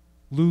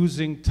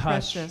 losing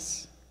touch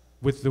Precious.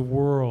 with the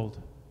world.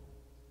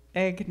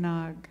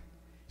 Eggnog.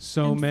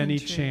 So many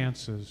Infantry.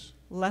 chances.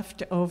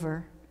 Left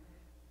over.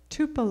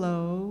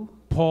 Tupelo.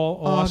 Paul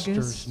Auster's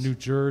August. New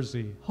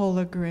Jersey.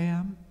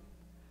 Hologram.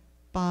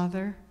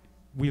 Bother.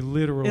 We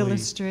literally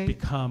Illustrate.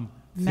 become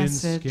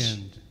Message.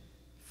 thin-skinned.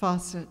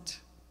 Faucet.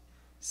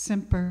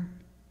 Simper.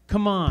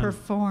 Come on,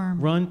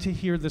 Perform. run to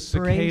hear the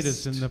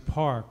cicadas Braced. in the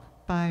park.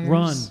 Buyers.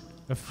 Run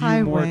a few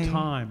Highway. more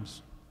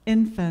times.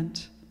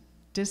 Infant.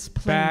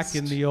 Displaced. Back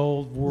in the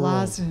old world.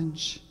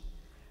 Lozenge.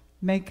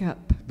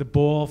 Makeup. The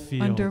ball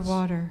fields.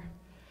 Underwater.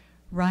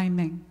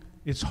 rhyming,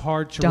 It's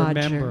hard to Dodger.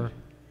 remember.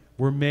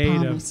 We're made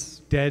Promise.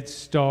 of dead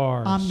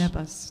stars.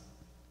 omnibus,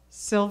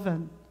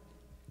 Sylvan,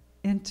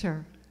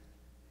 inter,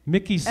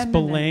 Mickey Eminent.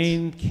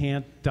 Spillane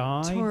can't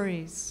die.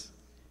 Tories,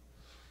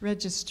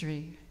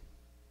 registry,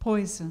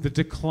 poison, The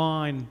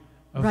decline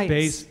of Rights.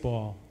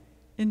 baseball.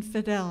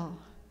 infidel,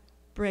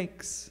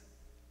 breaks,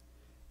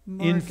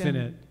 Morgan,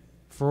 Infinite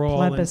for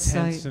all intents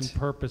Plebiscite. and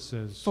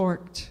purposes.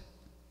 forked,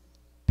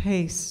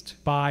 paste,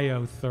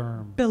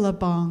 Biotherm.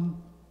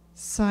 billabong,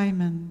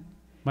 Simon,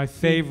 My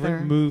favorite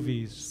Ether.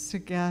 movies.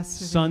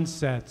 sagacity,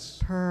 Sunsets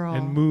pearl,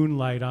 and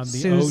moonlight on the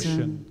Susan,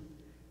 ocean.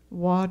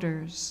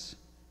 waters,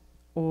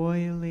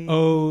 oily,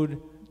 Ode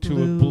to a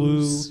blue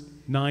Blues.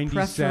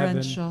 97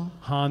 preferential,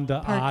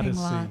 Honda parking Odyssey.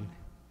 lot,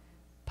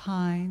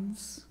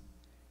 pines,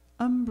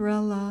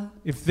 umbrella,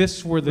 If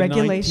this were the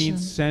Regulation. 19th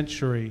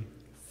century,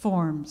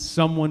 forms,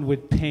 someone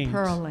would paint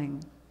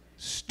purling,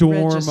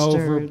 Storm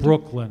Over Registered.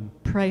 Brooklyn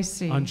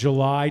pricey, on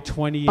July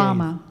 28,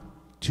 Bama,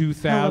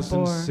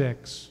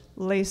 2006.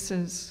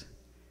 laces,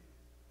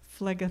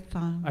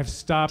 phlegathon, I've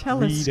stopped reading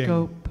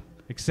telescope,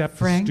 except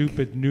Frank. for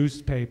stupid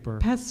newspaper.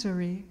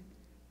 pessary,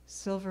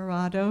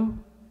 Silverado,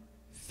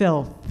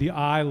 filth, The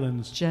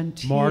islands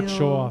genteel, march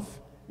off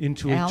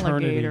into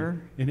alligator,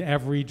 eternity in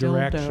every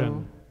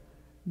direction.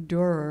 dildo,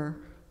 Durer,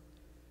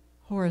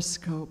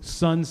 horoscope,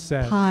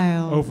 Sunset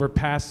pile, over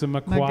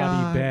Passamaquoddy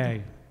Magog,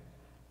 Bay.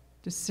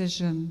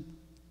 decision,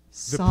 The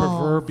solve,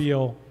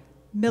 proverbial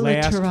last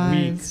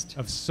militarized, week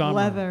of summer.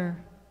 leather,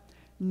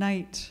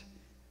 night,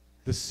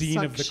 The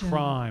scene of the suction,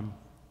 crime.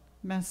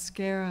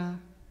 mascara,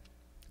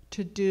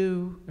 to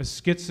do, A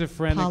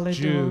schizophrenic Polydor,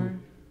 Jew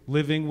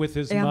living with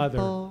his mother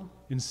ample,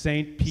 in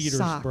St.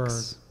 Petersburg.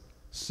 socks,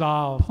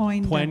 Solve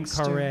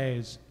Poindexter,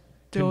 Poincaré's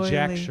doily,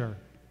 conjecture.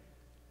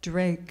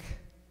 Drake,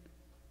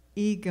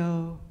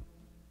 ego,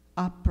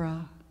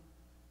 opera,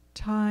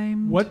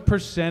 time, What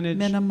percentage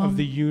minimum, of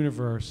the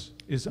universe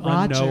is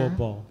Roger,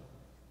 unknowable?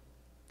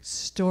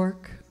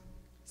 stork,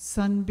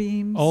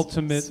 sunbeams,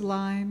 Ultimate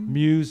slime,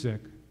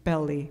 Music.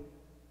 belly,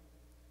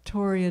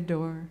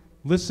 toreador,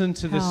 Listen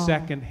to the Hell,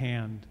 second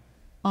hand,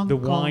 uncle,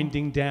 the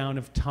winding down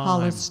of time,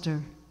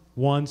 Hollister,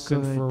 once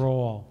and Good. for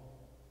all.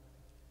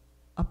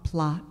 a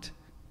plot,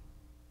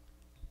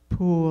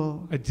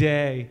 pool, A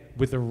day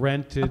with a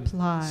rented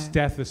apply,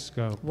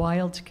 stethoscope.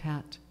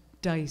 wildcat,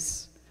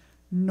 dice,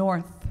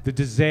 north, The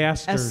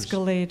disasters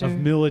escalator, of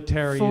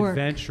military fork,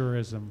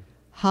 adventurism.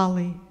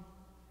 holly,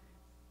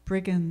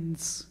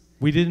 brigands,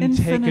 We didn't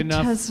take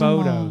enough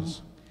infinitesimal,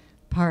 photos.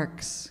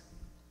 parks,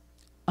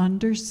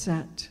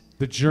 underset,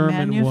 The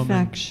German woman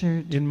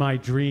manufactured, in my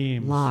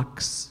dreams.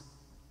 locks,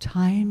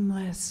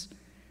 timeless,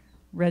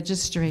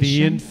 registration,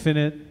 The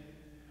infinite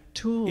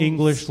tools,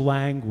 English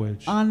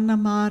language.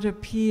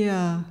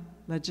 onomatopoeia,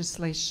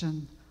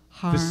 legislation,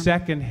 harm, The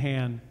second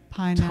hand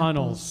pineapples,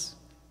 tunnels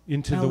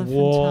into the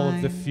wall of the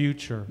elephantine,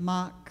 future.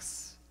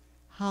 mocks,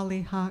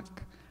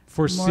 hollyhock,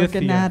 Forsythia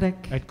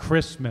morganatic, at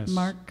Christmas.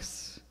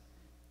 marks,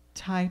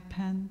 tie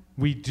pen,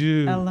 We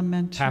do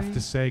elementary, have to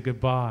say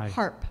goodbye.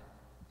 harp,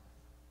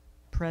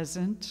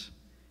 present,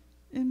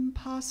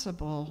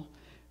 impossible,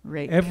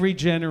 rake, Every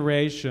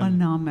generation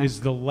anomic,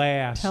 is the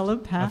last of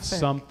telepathic,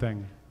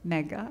 something.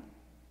 mega,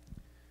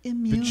 The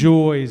immune,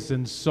 joys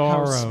and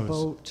sorrows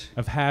houseboat,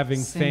 of having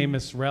Sing.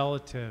 famous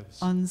relatives.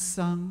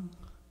 unsung,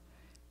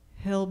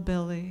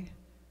 hillbilly,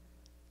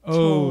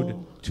 Ode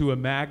toll, to a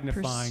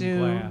magnifying pursue,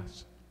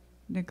 glass.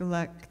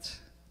 neglect,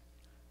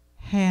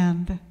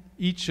 hand,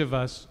 Each of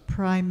us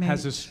primate,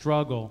 has a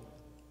struggle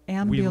we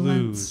ambulance,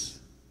 lose.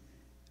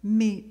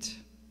 meat,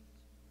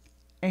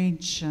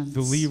 ancients,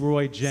 The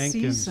Leroy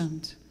Jenkins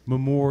seasoned,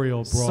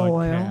 Memorial Soil.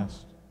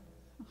 broadcast.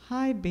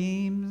 high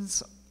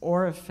beams,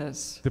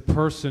 orifice, The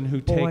person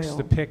who takes Boil.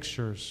 the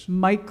pictures.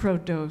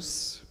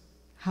 microdose,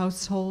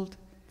 household,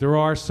 There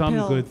are some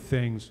Pill. good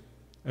things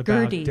about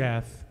Gertie.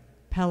 death.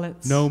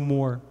 pellets, No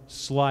more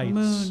slights.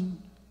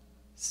 moon,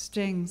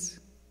 stings,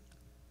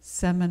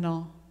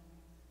 seminal,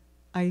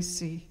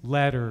 icy,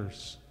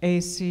 Letters.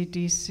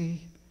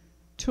 AC/DC,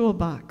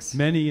 toolbox,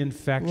 Many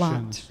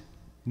infections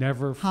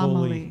never fully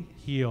Homily.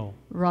 heal.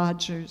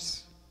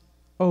 Rogers,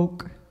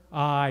 oak,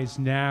 Eyes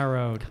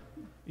narrowed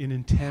in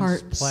intense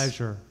Hearts.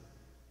 pleasure.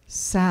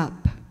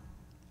 sap,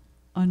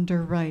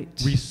 underwrite,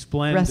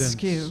 Resplendence.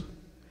 rescue,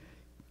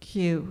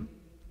 Q,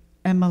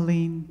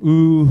 Emmeline,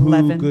 Ooh,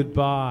 Levin.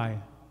 goodbye.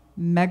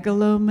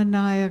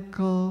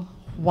 megalomaniacal,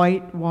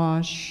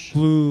 whitewash,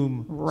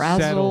 Gloom razzle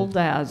settled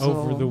dazzle,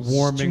 over the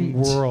warming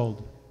street,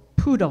 world.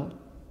 poodle,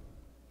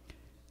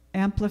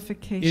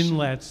 amplification,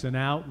 Inlets and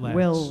outlets.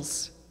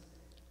 wills,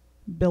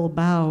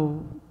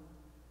 Bilbao,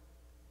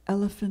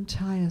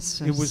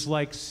 elephantiasis, It was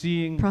like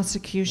seeing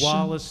prosecution,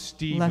 Wallace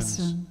Stevens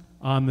lesson,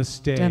 on the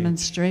stage.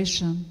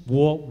 demonstration,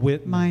 Walt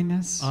Whitman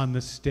minus, on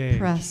the stage.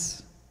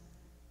 press,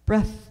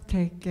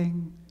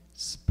 breathtaking,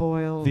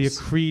 spoils, The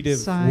accretive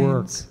signs,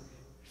 work.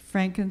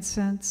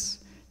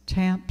 frankincense,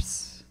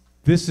 tamps,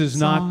 This is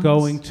not songs,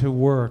 going to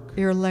work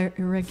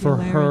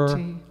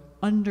irregularity,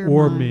 undermine,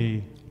 or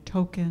me.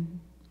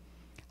 token,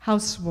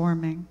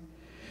 housewarming,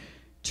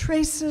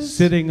 traces,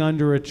 sitting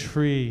under a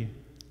tree,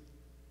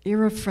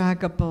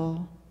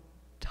 irrefragable,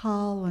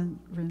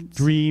 tolerance,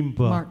 dream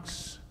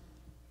marks, books.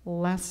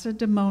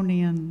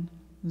 Lacedaemonian,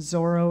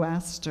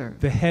 Zoroaster,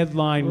 The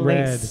headline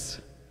lace,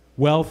 read,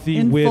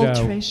 wealthy widow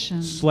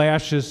infiltration,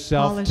 slashes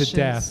self to polishes,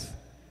 death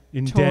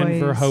in toys,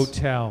 Denver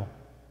hotel.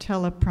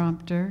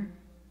 teleprompter,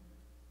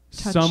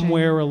 touching,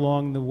 Somewhere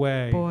along the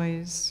way,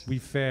 boys, we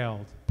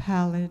failed.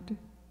 pallid,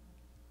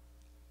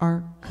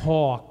 arc,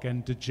 Hawk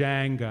and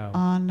Django.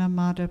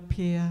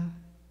 onomatopoeia,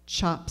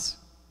 chops,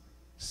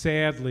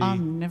 Sadly,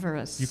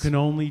 omnivorous, you can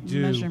only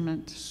do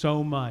measurement,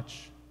 so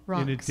much in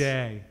a rocks,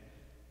 day.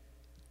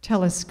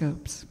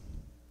 telescopes,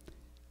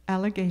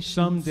 allegations,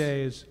 Some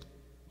days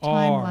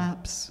time are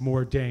lapse,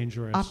 more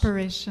dangerous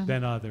operation,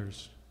 than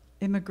others.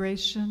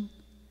 immigration,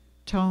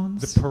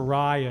 tones, The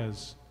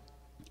pariahs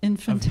of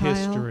infantile,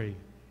 history,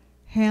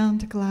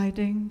 hand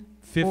gliding,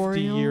 50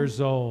 Oriole, years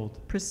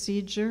old.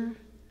 procedure,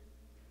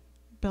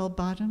 bell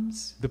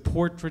bottoms, The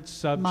portrait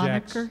subject's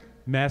moniker,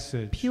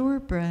 message.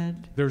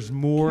 purebred, There's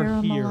more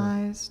here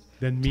caramelized,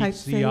 than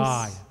meets the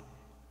eye. typeface,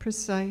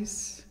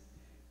 precise,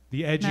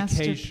 The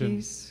education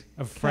masterpiece,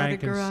 of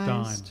Frankenstein.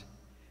 categorized,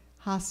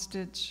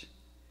 hostage,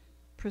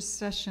 A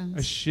processions,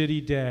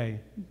 shitty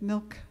day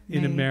milk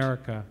in maid,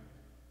 America,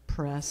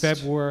 pressed,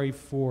 February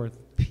 4th,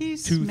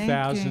 peacemaking,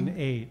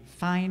 2008.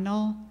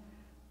 final,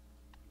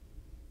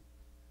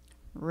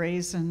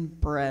 raisin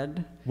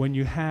bread, When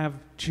you have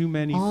too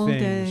many all things,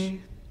 day,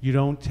 you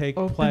don't take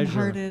pleasure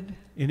open-hearted,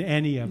 in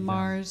any of them.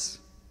 Mars,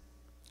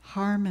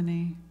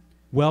 harmony,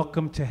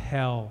 Welcome to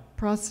hell,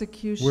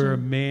 prosecution, where a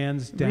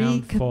man's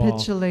downfall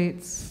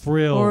recapitulates,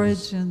 thrills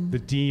origin, the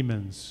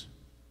demons.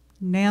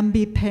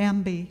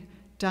 namby-pamby,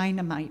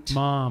 dynamite,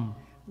 Mom,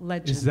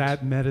 legend, is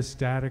that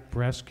metastatic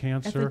breast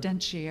cancer?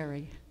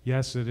 evidentiary,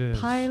 Yes, it is.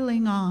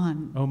 piling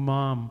on, Oh,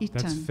 Mom,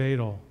 that's Eaton.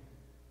 fatal.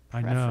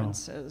 I know.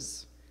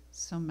 preferences,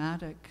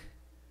 somatic,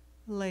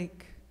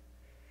 lake,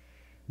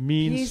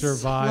 Mean peace,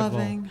 survival,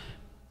 loving,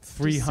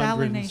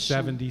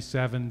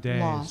 377 days.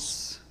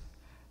 loss,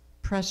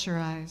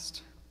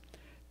 pressurized,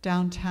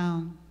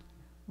 downtown,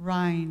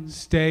 Rhine,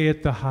 Stay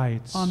at the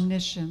heights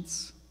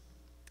omniscience,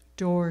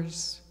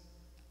 doors,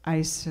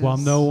 ISIS, while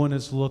no one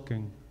is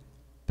looking.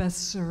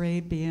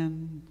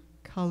 Bessarabian,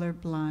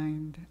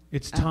 colorblind,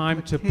 It's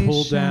time to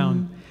pull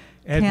down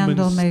application, Edmund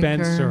candlemaker,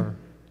 Spencer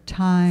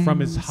times, from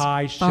his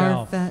high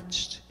shelf.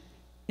 far-fetched,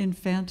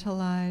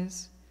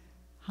 infantilize,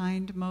 A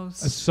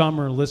hindmost,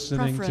 summer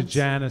listening to Preference.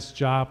 Janis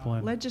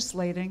Joplin.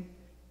 legislating,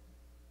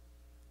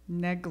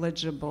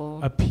 negligible,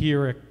 A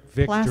Pyrrhic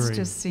victory.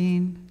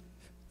 plasticine,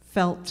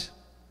 felt,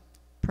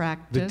 The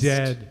practiced,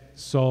 dead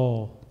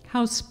soul.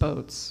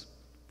 houseboats,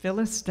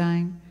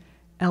 Philistine,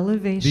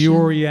 elevation, The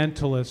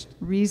Orientalist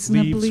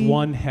reasonably, leaves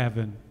one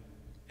heaven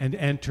and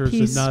enters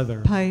peace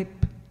another.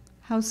 pipe,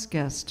 house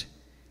guest,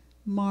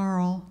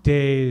 moral,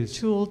 Days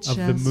tool of the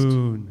chest,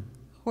 moon.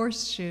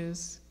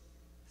 horseshoes,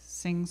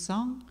 sing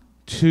song,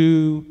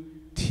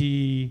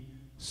 2T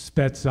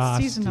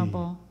Spetzosti.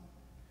 seasonable,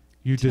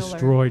 You tiller.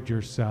 destroyed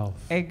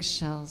yourself.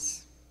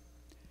 eggshells,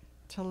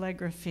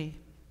 telegraphy,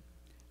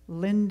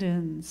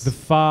 lindens, The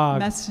fog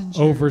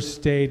messenger,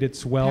 overstayed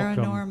its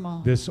welcome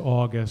paranormal, this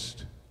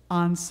August.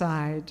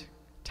 onside,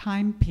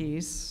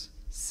 timepiece,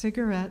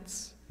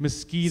 cigarettes,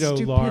 Mosquito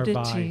larvae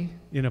stupidity,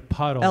 in a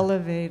puddle.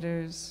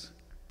 elevators,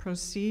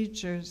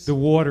 procedures, The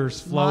water's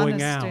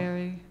flowing out.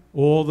 monastery,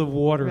 All the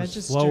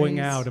water's flowing registries,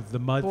 out of the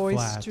mud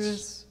flats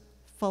boisterous,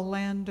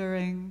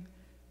 philandering,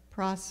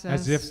 process,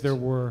 as if there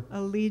were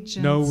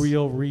allegiance, no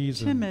real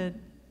reason. timid,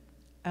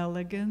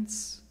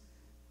 elegance,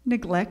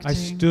 neglecting, I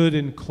stood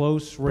in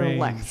close range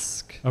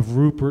burlesque, of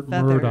Rupert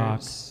Murdoch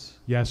feathers,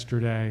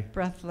 yesterday,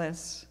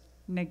 breathless,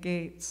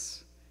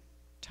 negates,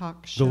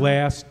 talk show, the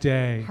last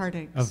day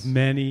heartaches, of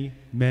many,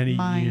 many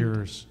Mind.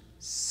 years.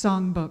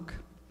 songbook,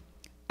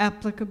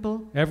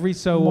 applicable, Every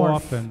so Morph.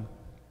 often,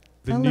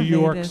 the New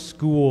York Elevated.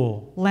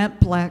 school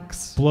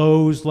lampblex,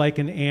 blows like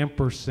an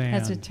ampersand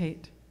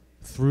hesitate,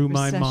 through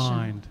my recession.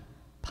 mind.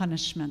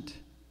 punishment,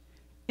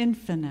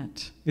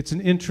 infinite, It's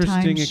an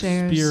interesting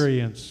Timeshares.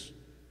 experience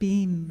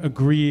beam,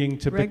 agreeing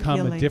to become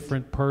a Regulate.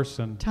 different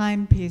person.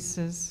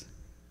 timepieces,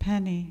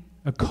 penny,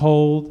 A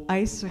cold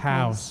icicles,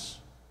 house.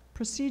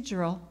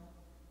 procedural,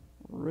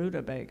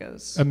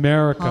 rutabagas,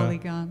 America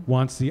polygon,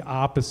 wants the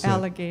opposite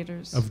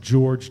alligators, of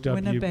George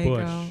W. Winnebago,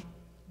 Bush.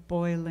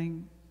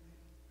 boiling,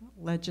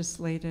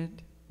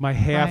 legislated, My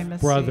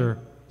half-brother,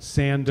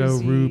 Sando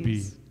disease,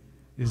 Ruby,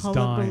 is dying.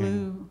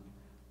 hullabaloo,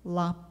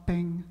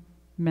 lopping,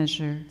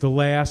 measure, The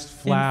last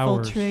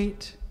flowers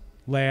infiltrate,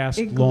 last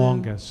igloo,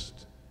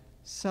 longest.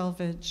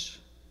 selvage,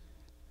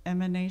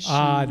 emanations,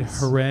 Odd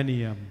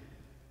Herenium.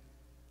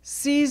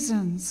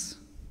 seasons,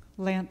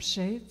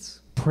 lampshades,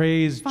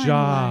 Praise Jah.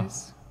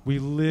 finalize, We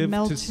live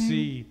melting, to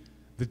see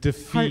the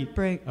defeat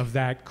heartbreak, of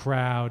that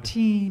crowd.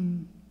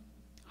 team,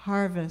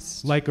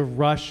 harvest, Like a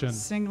Russian,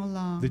 sing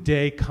along, the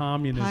day pile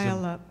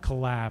communism up,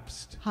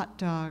 collapsed. hot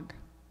dog,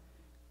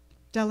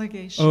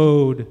 delegation,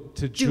 Ode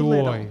to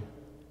Doolittle, joy.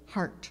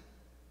 heart,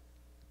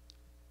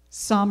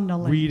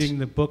 somnolent, Reading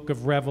the book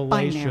of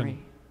Revelation binary,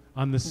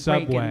 on the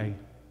subway.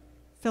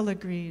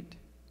 Filigreed,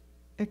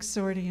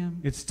 exordium,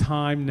 It's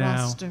time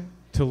now roster,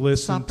 to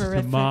listen to the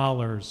soporific,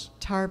 Mahler's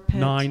tar pit,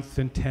 9th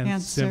and 10th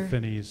answer,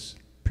 symphonies.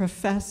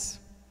 profess,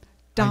 I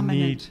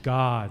dominant, need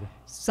God.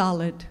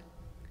 solid,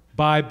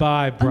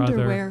 Bye-bye, brother,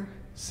 underwear,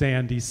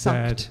 Sandy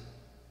said. sucked,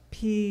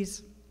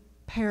 peas,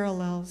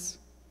 parallels,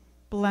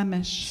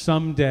 blemish,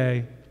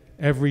 Someday,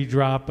 every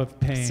drop of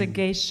pain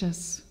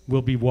sagacious,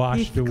 will be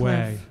washed Heathcliff,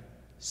 away.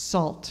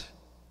 salt,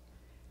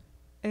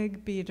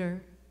 egg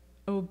beater,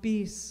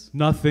 obese,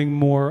 Nothing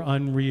more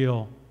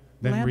unreal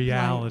than Lamplight.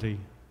 reality.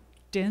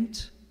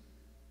 dint,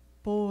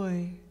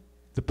 boy,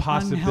 The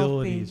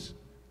possibilities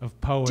of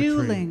poetry.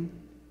 dueling,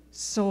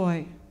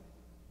 soy,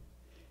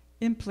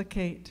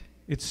 implicate,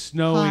 It's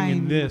snowing in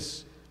Heim.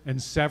 this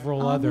and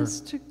several other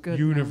honest to goodness,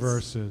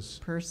 universes.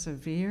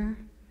 persevere,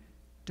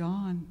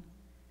 dawn,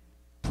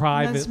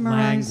 Private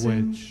mesmerizing,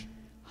 language.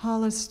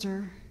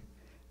 Hollister,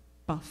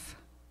 buff,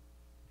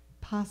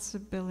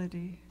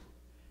 possibility,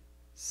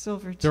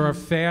 Silverton, There are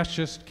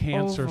fascist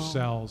cancer Oval.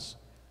 cells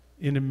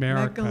in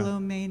America.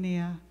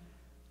 megalomania,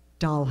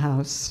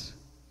 dollhouse,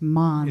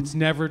 mon, It's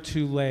never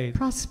too late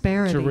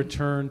prosperity, to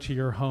return to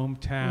your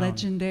hometown.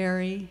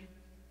 legendary,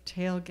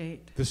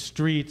 tailgate, The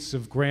streets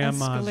of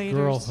grandma's Escalators.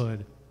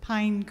 girlhood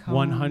pine cones,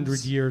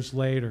 100 years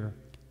later.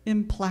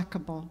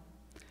 implacable,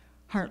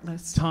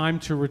 heartless, Time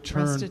to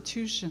return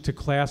restitution, to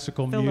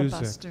classical music.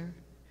 filibuster,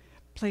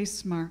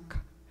 placemark,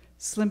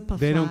 slimpify,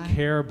 They don't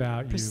care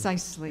about you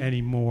precisely,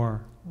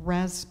 anymore.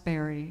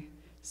 raspberry,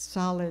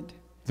 solid,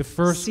 The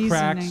first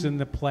cracks Seasoning. in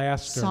the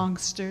plaster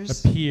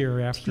songsters, appear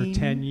after teen.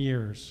 10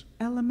 years.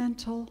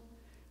 elemental,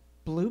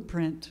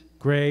 blueprint,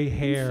 Gray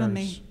hairs,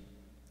 infamy,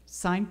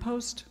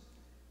 signpost,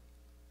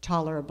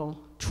 tolerable,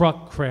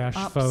 truck crash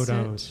opposite,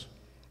 photos,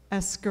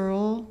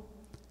 escarole,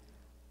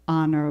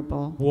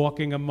 honorable,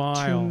 walking a mile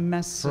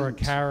for a tumescent,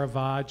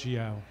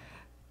 Caravaggio.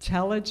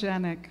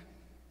 telegenic,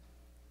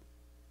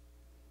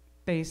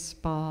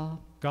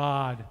 baseball,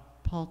 God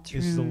poltroon,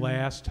 is the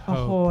last hope.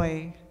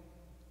 ahoy,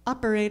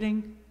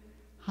 operating,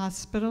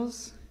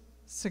 hospitals,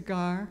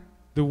 cigar,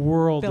 The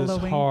world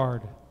Billowing. is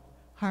hard.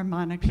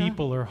 harmonica,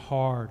 People are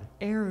hard.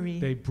 airy,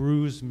 They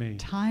bruise me.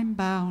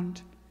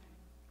 time-bound,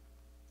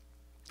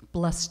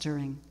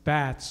 blustering,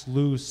 Bats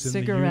loose in the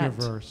Cigarette.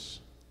 universe.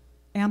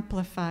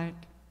 amplified,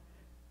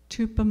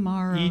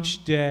 tupamaro,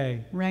 Each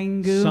day,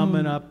 rangoon,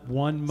 summon up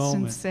one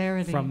moment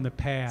sincerity, from the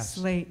past.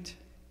 slate,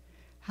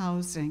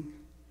 housing,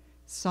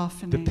 The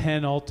softening,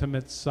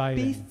 penultimate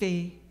sighting.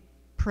 beefy,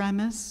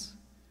 premise,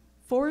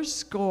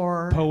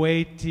 fourscore,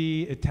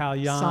 Poeti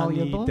Italiani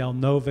Soluble. del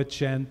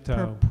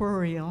Novecento.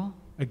 purpureal,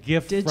 A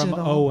gift Digital. from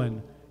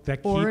Owen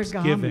that keeps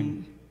Origami.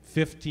 giving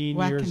 15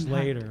 years Wackenhut.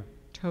 later.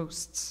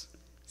 toasts,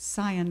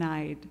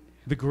 cyanide,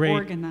 The great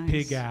Organize.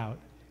 pig out.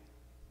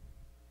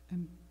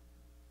 and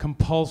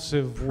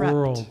Compulsive Prepped.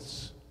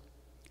 worlds.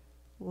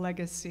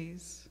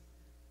 legacies,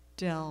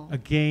 Dell, A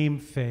game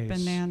face.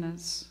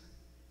 bananas,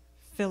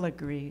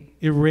 filigree,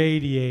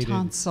 Irradiated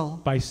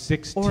tonsil, by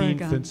 16th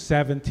Oregon. and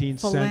 17th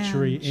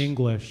century Phalange.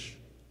 English.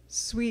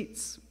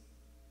 sweets,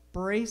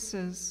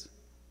 braces,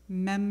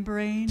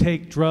 membrane,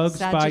 Take drugs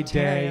by day,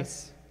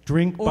 Sagittarius,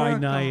 drink by Oracle.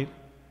 night,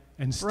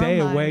 and stay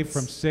away Bromides.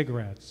 from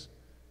cigarettes.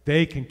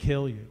 They can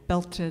kill you.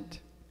 belted,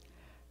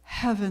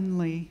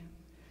 heavenly,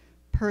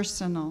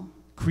 personal,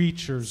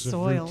 Creatures of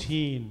Soiled.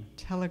 routine.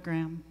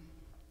 telegram,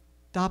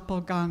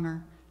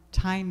 doppelganger,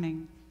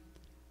 timing,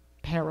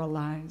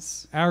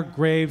 paralyze, Our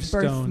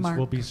gravestones Birthmark.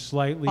 will be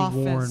slightly Office.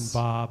 worn,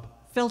 Bob,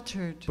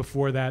 filtered,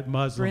 before that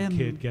Muslim Grim.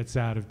 kid gets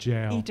out of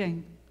jail.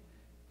 eating,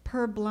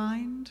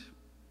 purblind,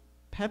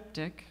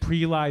 peptic,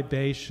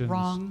 Pre-libations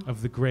Wrong.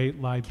 of the great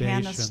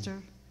libation.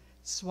 canister,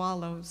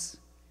 swallows,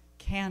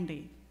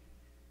 candy,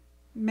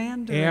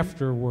 mandarin,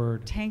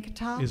 Afterward tank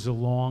top, is a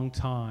long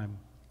time.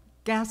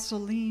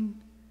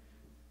 gasoline,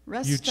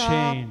 rest You stop,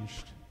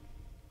 changed.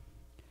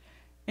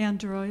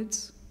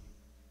 androids,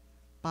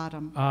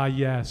 bottom, Ah,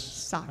 yes,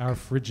 Sock. our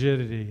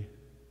frigidity.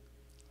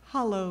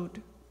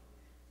 hollowed,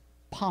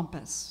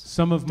 pompous,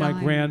 Some of my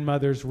Dime.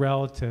 grandmother's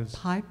relatives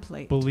pie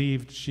plate,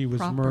 believed she was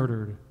Proper.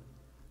 murdered.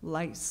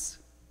 lice,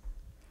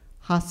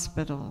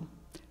 hospital,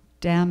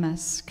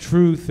 damask,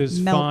 Truth is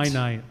Melt.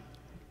 finite,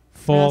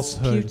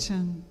 falsehood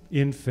Rasputin,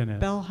 infinite.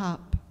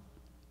 bellhop,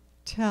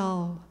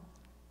 tell,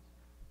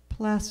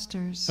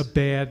 plasters, A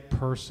bad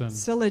person,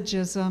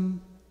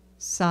 syllogism,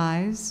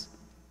 size,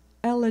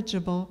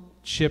 eligible,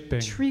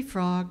 chipping. tree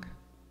frog,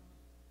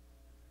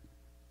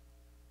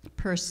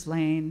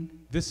 purslane,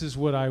 This is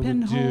what I would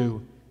Pinhole.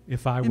 do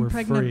if I were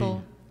free.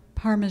 impregnable,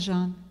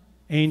 parmesan,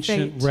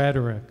 Ancient Fate.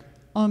 rhetoric,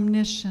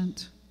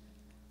 omniscient,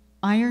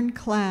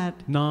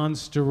 ironclad,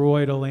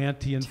 non-steroidal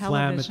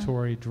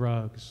anti-inflammatory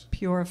drugs,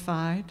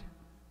 purified,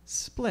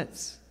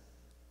 splits,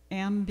 a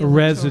ambulatory,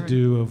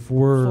 residue of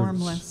words.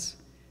 formless,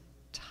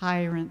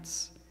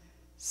 tyrants,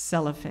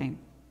 cellophane,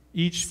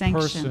 Each sanction,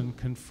 person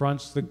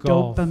confronts the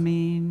gulf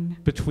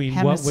dopamine, between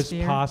what was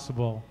hemisphere,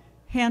 possible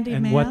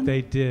handyman, and what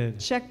they did.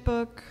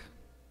 checkbook,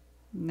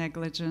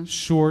 negligence,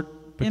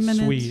 Short but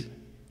imminent, sweet.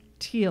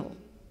 teal,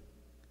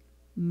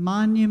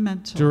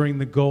 monumental, during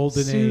the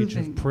golden age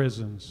soothing, of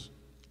prisons.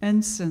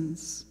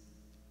 ensigns,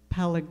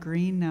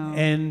 Pellegrino,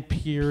 N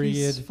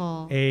period,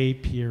 peaceful, A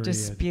period.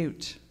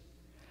 dispute,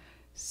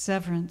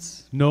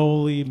 severance,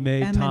 Noli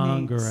me emanates,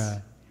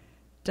 tangere.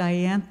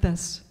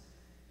 dianthus,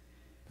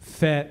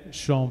 Fete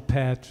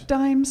champêtre.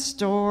 dime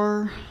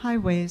store,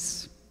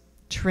 highways,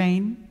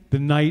 train, The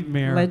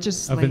nightmare of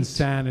legislate,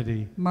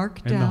 insanity mark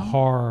and the down,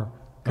 horror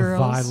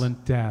girls, of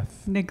violent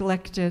death.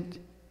 neglected,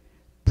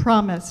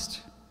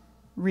 promised,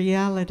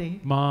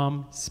 reality,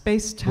 Mom,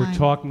 space-time, we're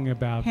talking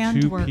about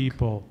handwork, two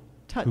people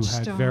who had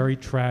touchstone, very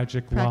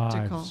tragic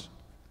practical, lives.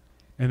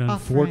 And offering,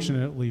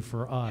 unfortunately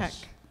for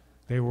us, heck,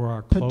 they were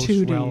our close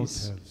patooties,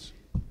 relatives.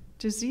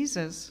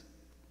 diseases,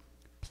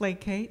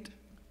 placate,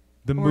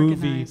 The movie,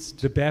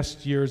 organized, The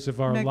Best Years of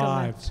Our megalith,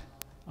 Lives,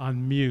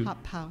 on mute.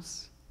 hop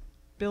house,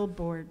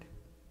 billboard,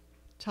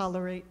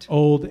 tolerate,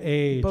 Old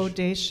Age,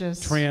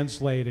 bodacious,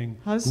 translating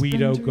husbandry,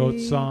 Guido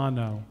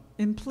Gozzano.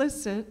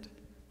 implicit,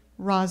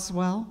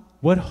 Roswell,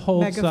 What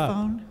holds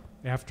megaphone,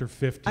 up after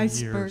 50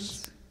 icebergs,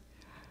 years?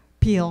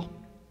 peel,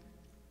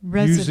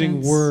 residence,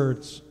 Using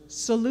words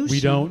solution, we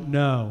don't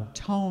know.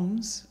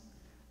 tomes,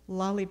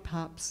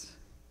 lollipops,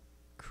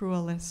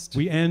 cruelist,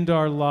 We end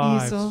our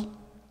lives easel,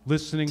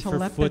 listening for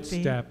telepathy,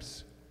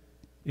 footsteps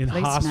in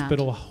placemat,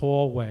 hospital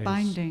hallways,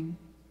 binding,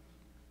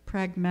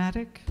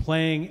 pragmatic,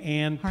 playing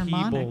Ann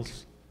harmonic,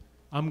 Peebles.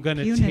 I'm going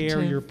to tear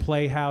punitive, your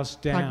playhouse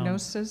down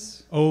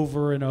prognosis,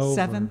 over and over.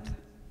 seventh,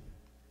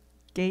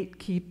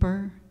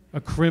 gatekeeper,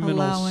 A criminal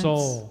allowance,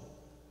 soul,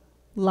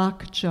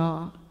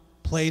 lockjaw,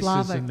 places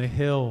Slavic, in the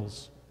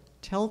hills,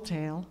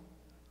 telltale,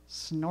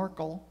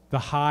 snorkel, the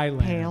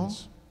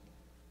highlands,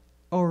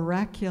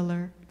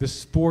 oracular, the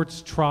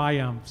sports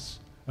triumphs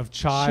of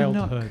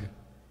childhood,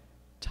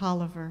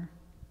 Tolliver,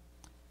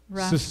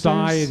 rafters,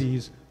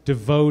 societies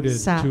devoted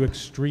sap, to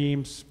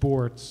extreme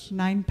sports.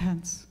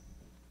 ninepence,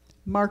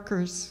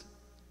 markers,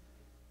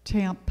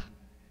 tamp,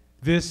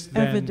 This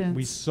then evidence,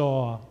 we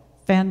saw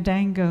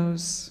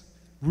fandangos,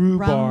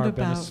 rhubarb and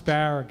roundabout,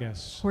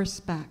 asparagus,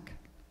 horseback,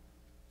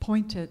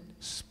 pointed,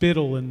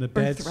 spittle in the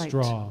birthright,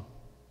 bedstraw,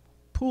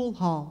 pool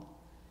hall,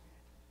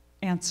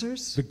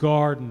 answers, the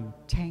garden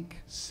tank,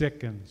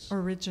 sickens.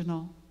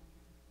 original,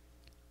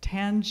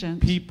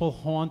 tangent, People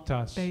haunt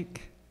us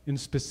bake, in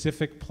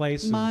specific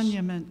places.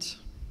 monument,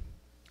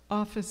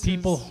 offices,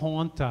 People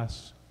haunt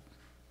us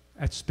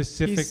at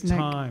specific Peacenik,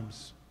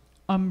 times.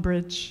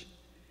 umbrage,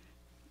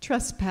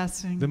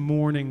 trespassing, The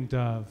mourning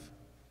dove.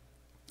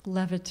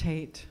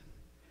 levitate,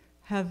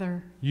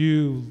 heather,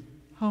 You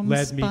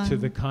led me to homespun,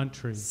 the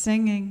country.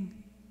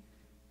 singing,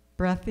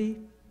 breathy,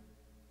 The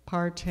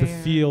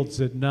parterre, fields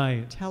at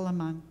night.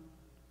 Telemon,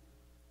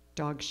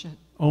 dog shit,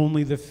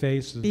 Only the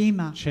faces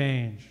Bema,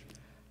 change.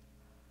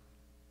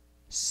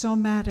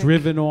 somatic,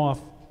 Driven off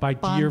by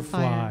deer bonfire,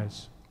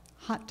 flies.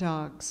 hot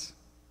dogs,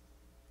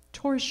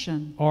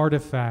 torsion,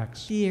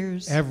 Artifacts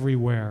ears,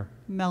 everywhere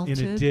in a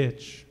melted,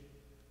 ditch.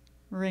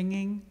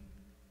 ringing,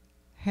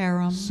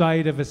 harem,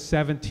 Site of a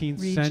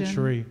 17th region,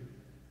 century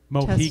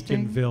Mohican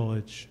testing,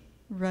 village.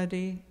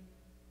 ruddy,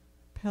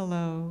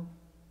 pillow,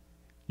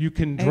 You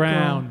can Egg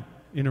drown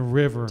in a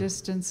river,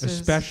 distances,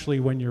 especially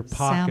when your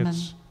pockets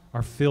salmon,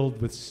 are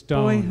filled with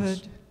stones.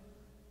 boyhood,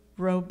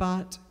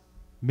 robot,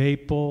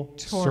 Maple,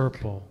 torque,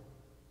 serple.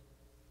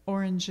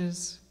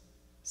 oranges,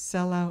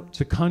 sellout,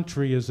 The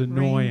country is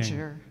annoying.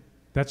 ranger,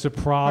 That's a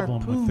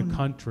problem with harpoon, the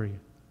country.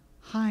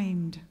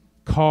 hind,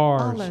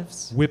 Cars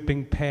olives,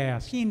 whipping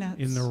past peanuts,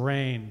 in the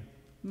rain.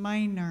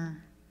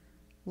 minor,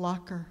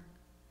 locker,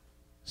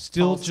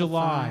 Still falsify,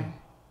 July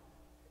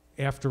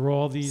after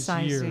all these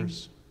sizing,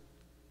 years.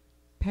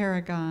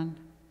 paragon,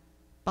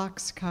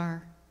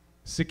 boxcar,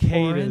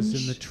 Cicadas in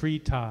orange, the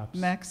treetops.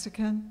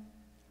 Mexican,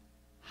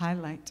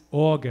 highlight,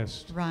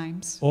 August.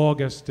 rhymes,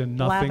 August and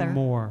nothing Blather,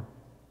 more.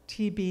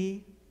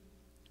 TB,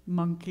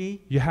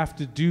 monkey, You have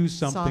to do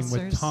something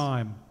with Saucers,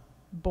 time,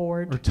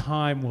 board, or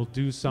time will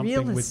do something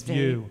real with estate,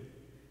 you.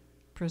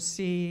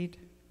 proceed,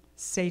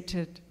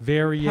 sated,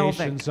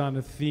 Variations pelvic, on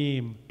a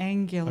theme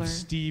angular, of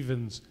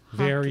Stevens. hockey,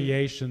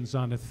 Variations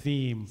on a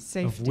theme of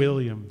safety,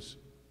 Williams.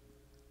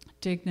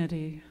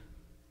 dignity,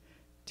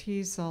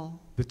 teasel,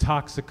 The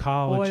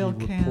toxicology oil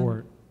can,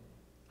 report.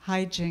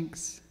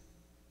 hijinks,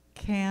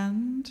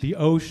 canned, The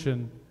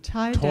ocean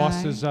tie-dye,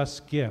 tosses us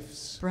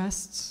gifts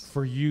breasts,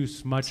 for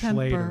use much temper,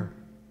 later.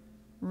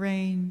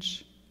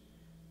 range,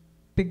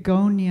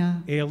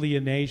 begonia,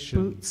 Alienation,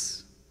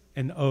 boots,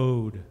 an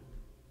ode.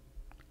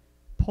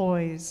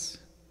 poise,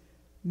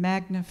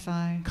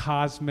 magnify,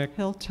 Cosmic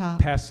hilltop,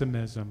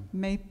 pessimism.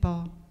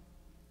 maple,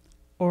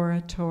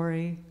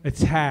 oratory,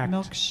 Attacked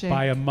milkshake,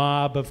 by a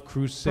mob of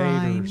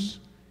crusaders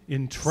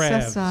in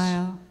Treves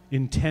sessile,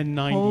 in holy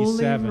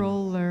 1097.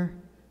 roller,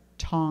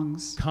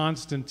 tongs,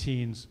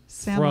 Constantine's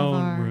samovar,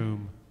 throne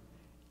room.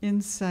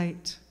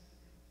 insight,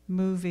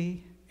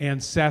 movie,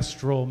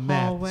 Ancestral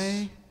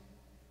hallway, myths.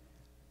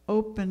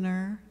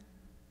 opener,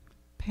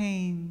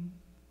 pain,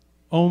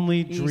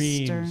 Only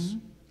dreams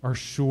Eastern, are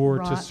sure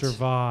to rot,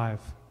 survive.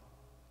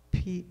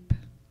 peep,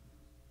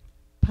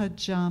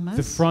 pajamas,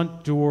 The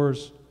front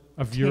doors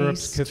of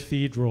Europe's Taste.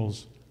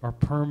 cathedrals are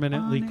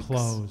permanently Onyx.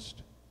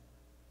 closed.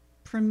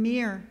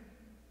 Premier.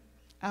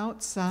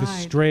 Outside. The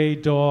stray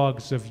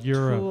dogs of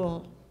Europe,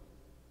 Pool.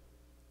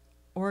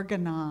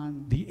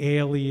 Organon. the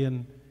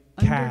alien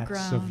cats of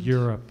Underground.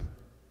 Europe.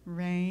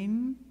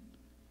 Rain.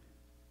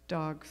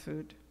 Dog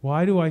food.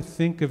 Why do I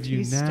think of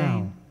you Tea now?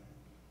 stain.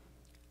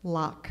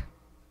 Lock.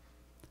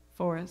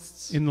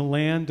 Forests. In the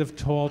land of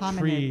tall Hominid.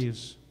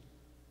 trees,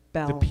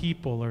 Bell. the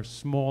people are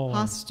smaller.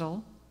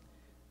 Hostel.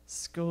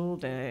 School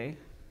day.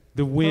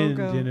 The wind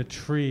Pogo. in a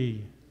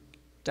tree.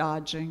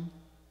 Dodging.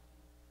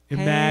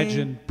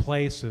 Imagined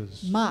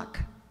places. Muck.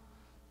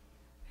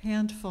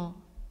 Handful.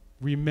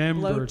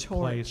 Remembered Blowtorch.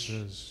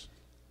 places.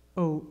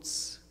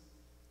 Oats.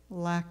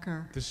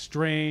 Lacquer. The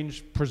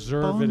strange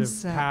preservative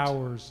Boneset.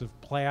 powers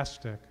of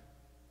plastic.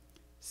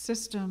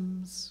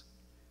 Systems.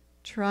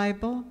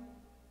 Tribal.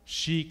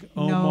 Sheikh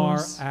Omar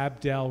Nose.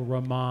 Abdel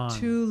Rahman,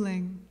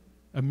 Tooling.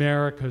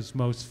 America's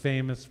most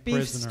famous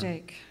prisoner.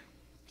 Beefsteak.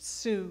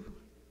 Sioux.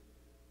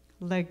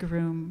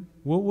 Legroom.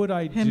 What would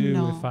I do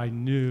Hymnal. if I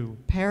knew I were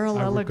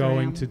Parallelogram.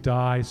 going to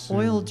die soon?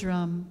 Oil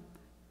drum.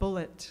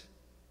 Bullet.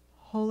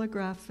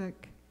 Holographic.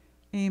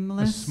 A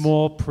Aimless.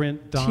 small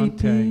print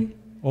Dante, Teepee.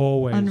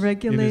 always in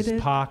Unregulated.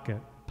 his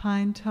pocket.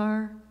 Pine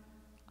tar.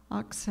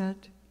 Oxhead.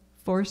 The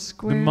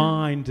Foursquare.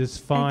 mind is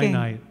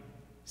finite,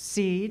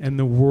 Seed. and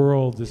the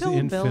world is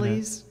infinite.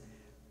 Hillbillies.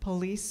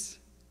 Police.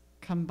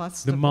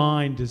 Combustible. The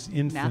mind is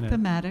infinite,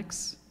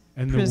 Mathematics.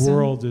 and the prison.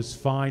 world is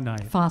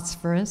finite.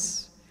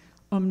 Phosphorus.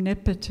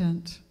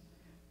 Omnipotent.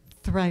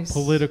 Thrice.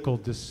 Political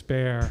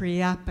despair,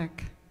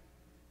 Priapic.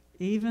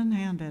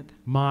 Even-handed.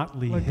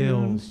 motley Lagoon.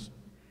 hills.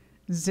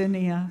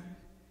 Zinnia.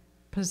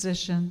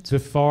 Positioned. The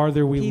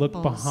farther we look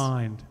Peoples.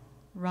 behind,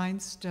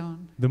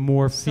 Rhinestone. the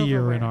more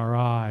fear in Silverware. our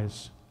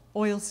eyes.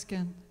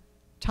 Oilskin.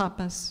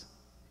 Tapas.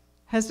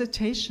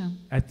 Hesitation.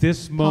 At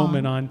this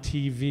moment Pong. on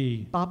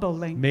TV,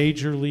 Bobolink.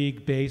 Major League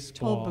Toll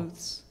Baseball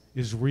booths.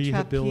 is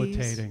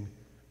rehabilitating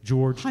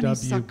George W.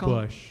 Honeysuckle.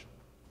 Bush.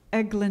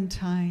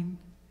 Eglantine.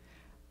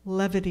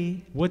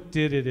 Levity. What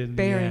did it in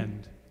Berry. the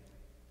end?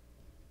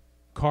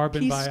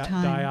 Carbon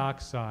Peacetime.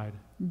 dioxide.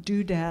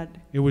 Doodad.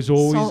 It was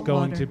always Salt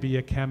going water. to be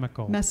a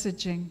chemical.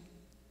 Messaging.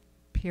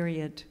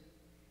 Period.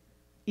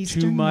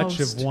 Too much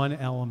Easternmost. of one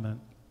element.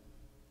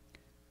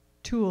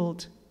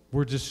 Tooled.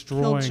 We're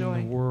destroying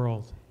Killjoy. the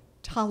world.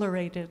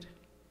 Tolerated.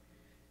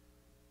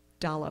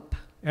 Dollop.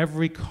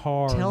 Every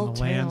car in the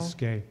Telltale.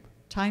 landscape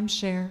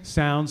Timeshare.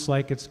 sounds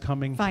like it's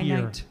coming here,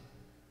 Finite.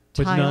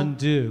 but Tile. none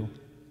do.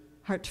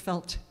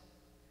 Heartfelt.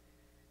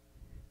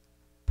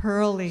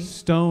 Pearly.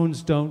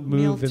 Stones don't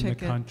Meal move in the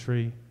ticket.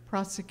 country.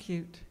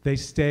 Prosecute. They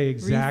stay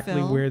exactly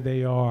Refill. where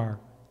they are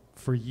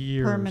for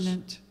years.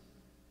 Permanent.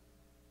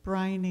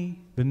 Briny.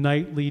 The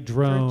nightly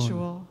drone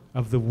Virtual.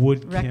 of the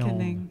wood kiln.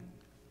 Reckoning.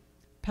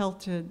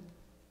 Pelted.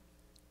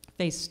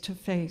 Face to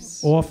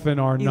face. Often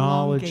our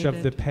knowledge of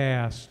the Elongated.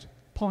 past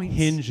Points.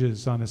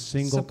 hinges on a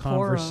single Sapporo.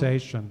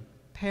 conversation.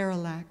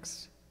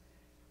 Parallax.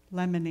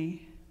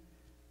 Lemony.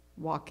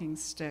 Walking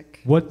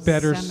stick. What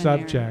better Seminary.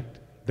 subject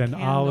than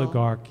Candle.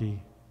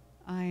 oligarchy?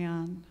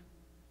 Ion.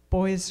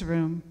 Boys'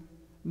 room.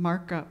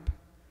 Markup.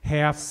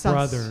 Half Sus.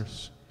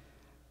 brothers.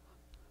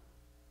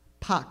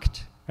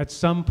 Pact. At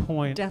some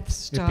point, Death it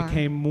Star.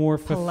 became more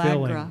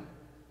fulfilling Pellagra.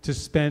 to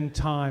spend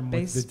time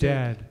with the Basted.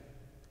 dead.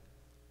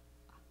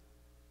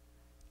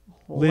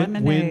 Lit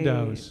Lemonade.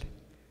 windows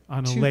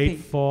on a Toothy. late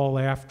fall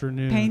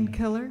afternoon.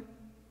 Painkiller.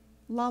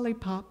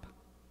 Lollipop.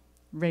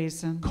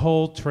 Raisin.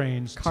 Coal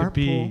trains to Carpool.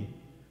 be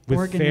with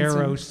Organism.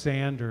 Pharaoh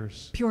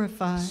Sanders.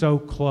 Purify. So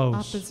close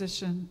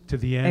Opposition. to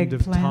the end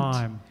of Eggplant.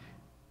 time.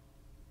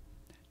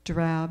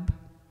 Drab.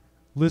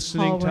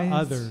 Listening to Hallways.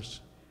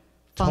 others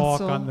talk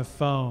Fossil. on the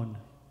phone.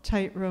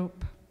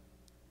 Tightrope.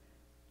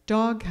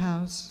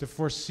 Doghouse. The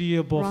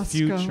foreseeable Roscoe.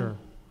 future.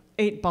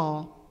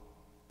 8-ball.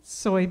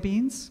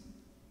 Soybeans.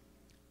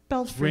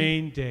 Belfry.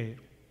 Rain date.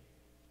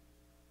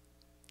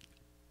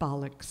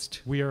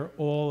 Bollocksed. We are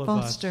all of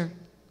Foster. us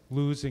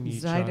losing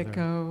each other.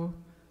 Zydeco.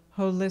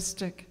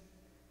 Holistic.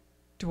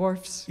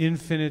 Dwarfs.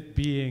 Infinite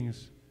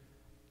beings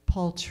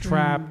Poltroon.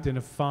 trapped in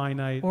a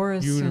finite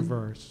Orison.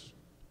 universe.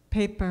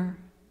 Paper.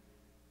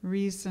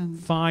 Reason.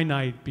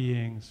 Finite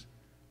beings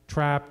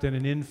trapped in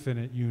an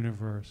infinite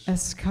universe.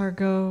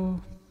 Escargot.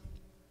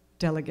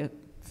 Delegate.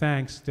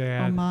 Thanks,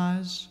 Dad.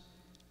 Homage.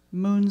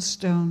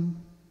 Moonstone.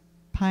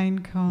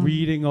 Pinecone.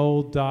 Reading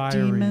old diaries.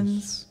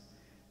 Demons.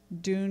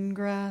 Dune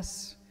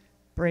grass.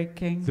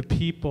 Breaking. The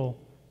people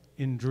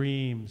in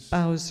dreams.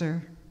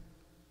 Bowser.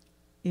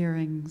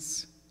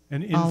 Earrings.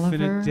 An infinite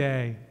Oliver.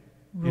 day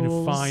in a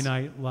Rules.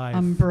 finite life.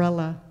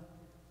 Umbrella.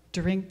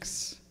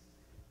 Drinks.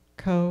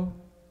 Co.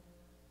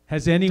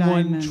 Has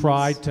anyone Diamonds.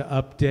 tried to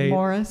update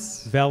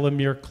Morris.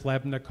 Velimir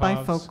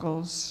Klebnikov's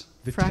Bifocals.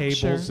 The Fracture.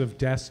 Tables of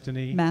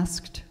Destiny?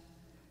 Masked.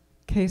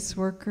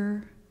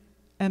 Caseworker.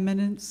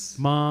 Eminence.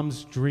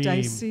 Mom's dream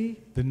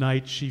Dicey. the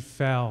night she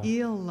fell.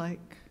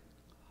 Eel-like.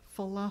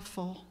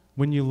 Falafel.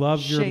 When you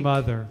love your Shake.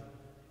 mother,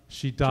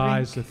 she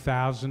dies Drink.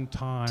 1,000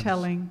 times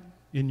Telling.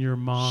 in your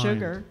mind.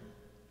 Sugar.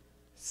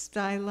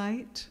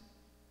 Stylight.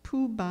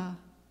 Puba,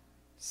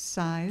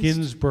 sized,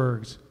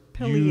 Ginsburg's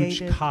huge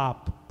pileated,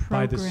 cop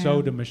by the program.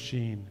 soda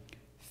machine.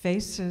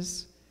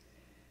 faces,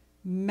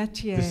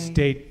 métier, The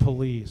state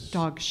police.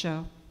 dog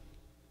show,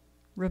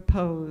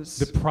 repose,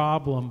 The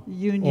problem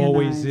unionized,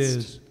 always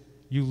is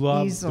you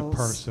love easels, the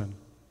person.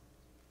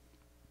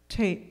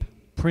 tape,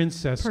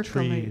 Princess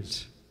percolate,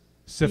 trees,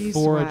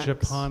 Sephora beeswax,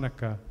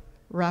 japonica,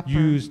 wrapper,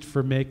 used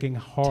for making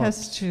test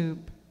hearts.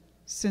 tube,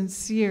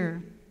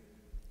 sincere,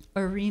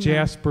 arena,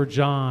 Jasper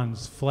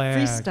Johns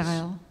flags.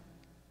 freestyle,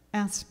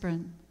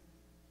 aspirin,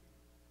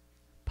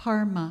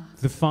 Parma,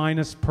 The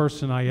finest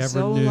person I ever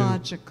knew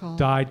zoological,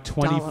 died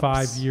 25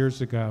 dollops,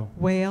 years ago.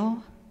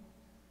 whale,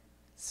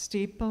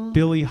 steeple,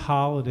 Billie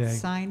Holiday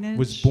signage,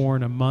 was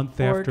born a month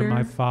after order,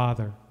 my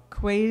father.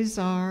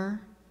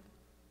 quasar,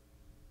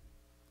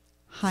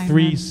 hymen,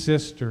 Three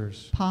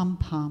sisters.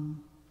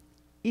 pom-pom,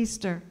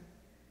 Easter,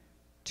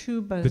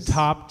 tubas, The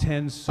top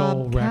 10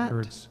 soul Bobcat,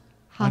 records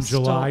on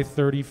hostile, July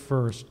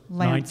 31st,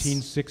 Lance,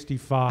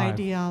 1965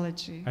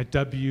 ideology, at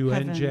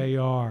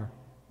WNJR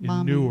in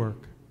Mommy,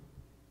 Newark.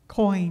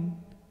 coin,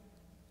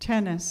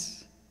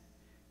 tennis,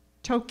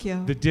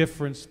 Tokyo, The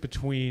difference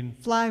between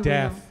flywheel,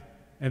 death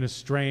and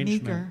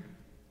estrangement. meager,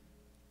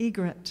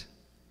 egret,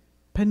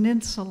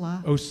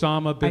 peninsula,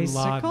 Osama bin icicle,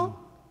 Laden,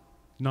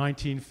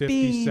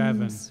 1957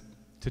 beans,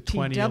 to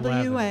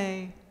 2011.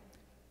 TWA,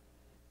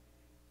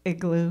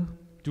 igloo,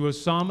 Do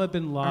Osama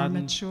bin Laden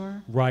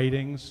armature,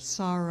 writings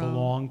sorrow,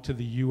 belong to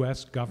the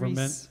U.S. government?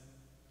 Reese,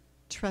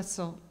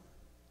 trestle,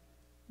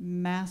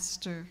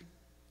 master,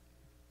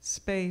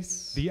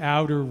 space, The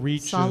outer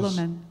reaches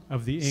Solomon,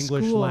 of the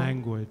English school,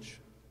 language.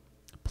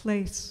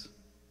 place,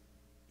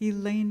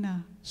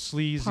 Elena,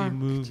 Sleazy parked,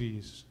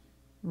 movies.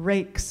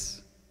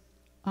 rakes,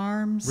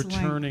 arms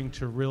Returning length,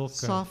 to Rilke.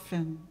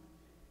 soften,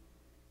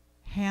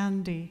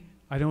 handy,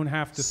 I don't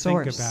have to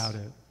Source. think about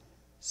it.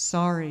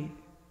 sorry,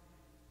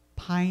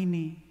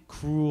 piney,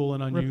 Cruel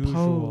and unusual.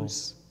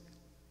 repose,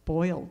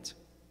 boiled,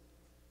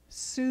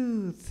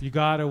 soothe, You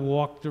gotta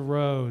walk the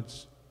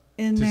roads.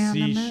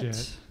 inanimate,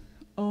 shit.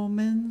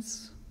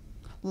 omens,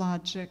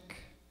 logic,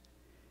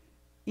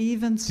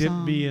 even Dip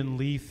song, me in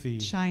Lethe.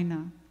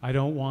 China, I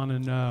don't want to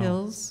know.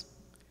 hills,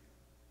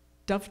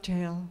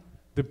 dovetail,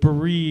 The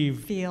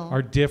bereaved feel,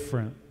 are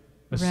different.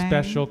 A rang,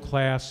 special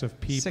class of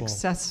people.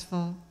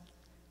 successful,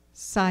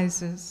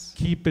 sizes,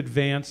 Keep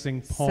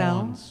advancing Sell.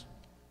 pawns.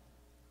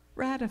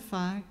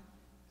 ratify,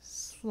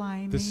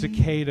 slimy, The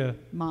cicada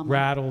mama,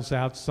 rattles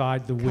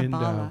outside the window,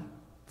 Kabbalah,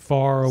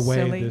 far away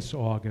silly, this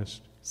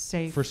August,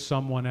 safe, for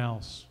someone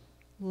else.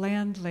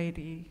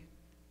 landlady,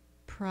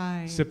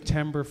 pride,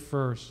 September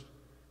 1st,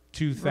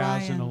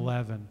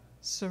 2011.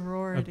 A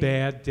sorority,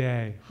 bad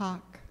day.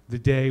 hawk, The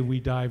day we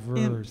diverge.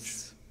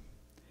 imps,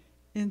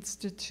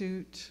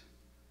 institute,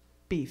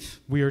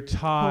 beef, We are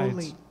tides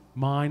Holy.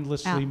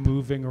 mindlessly App.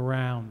 moving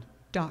around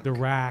duck, the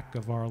rack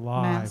of our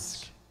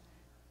lives. mask,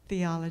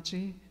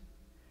 theology,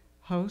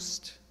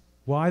 host,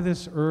 Why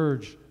this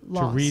urge to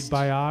read Lost.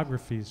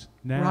 biographies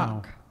now?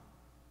 rock,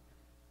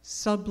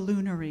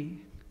 sublunary,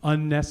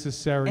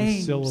 Unnecessary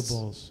Ames.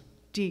 syllables.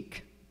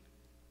 deek,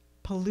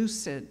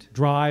 pellucid,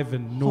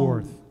 Driving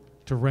north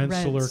to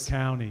Rensselaer Reds.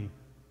 County.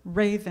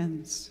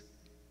 ravens,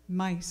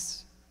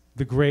 mice,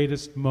 The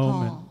greatest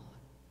moment Paul,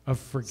 of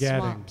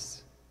forgetting.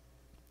 swaps,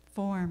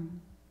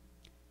 form,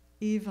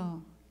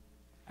 evil,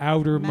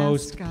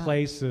 Outermost Mascot.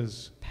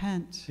 places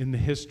pent, in the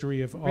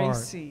history of art.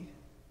 racy,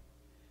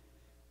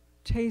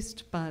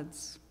 taste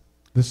buds,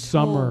 The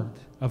summer Told.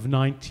 of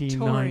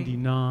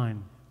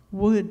 1999.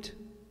 wood,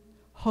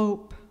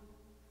 hope,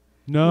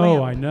 No,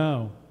 Lamp. I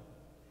know.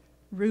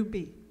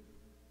 ruby,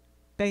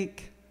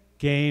 bake,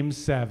 Game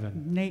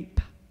 7.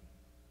 nape,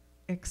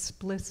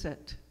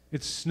 explicit,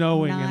 It's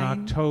snowing in 9.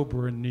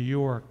 October in New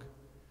York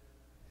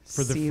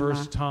for the Sela,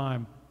 first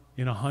time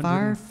in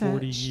 140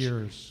 Far-fetched.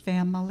 years.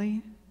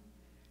 family,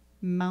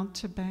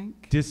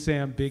 mountebank,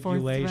 Disambiguation.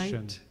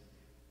 forthright,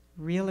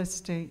 real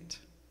estate,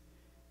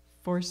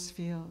 force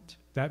field,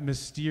 That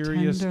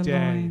mysterious day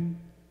tenderloin,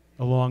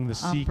 along the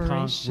Seekonk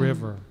Operation.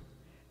 River.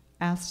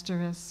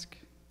 asterisk,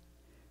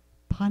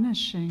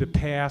 punishing, The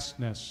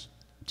pastness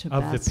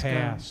of the Tabasco,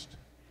 past.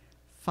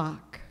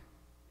 fuck,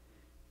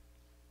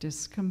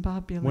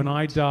 discombobulate, When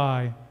I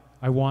die,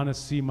 I want to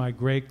see my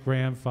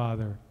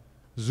great-grandfather,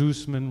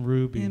 Zusman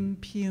Ruby.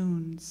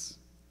 impugns,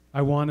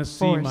 I want to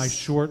see my Force.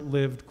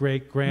 short-lived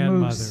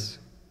great-grandmother, moose,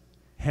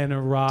 Henna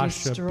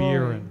Rasha Destroy.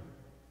 Biren.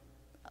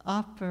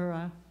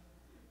 opera,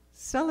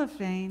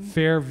 cellophane,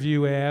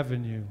 Fairview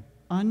Avenue,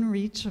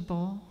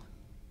 unreachable,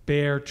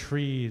 bare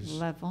trees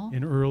level,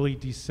 in early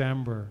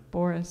December.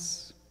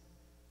 Boris,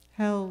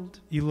 held,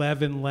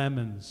 11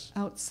 lemons,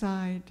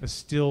 outside, a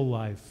still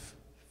life.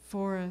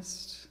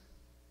 forest,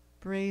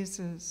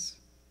 brazes,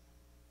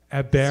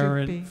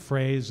 Aberrant Soupy.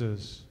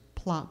 phrases.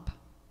 plop,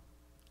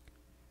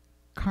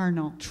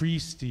 carnal,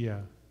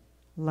 Tristia,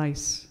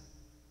 lice,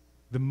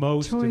 the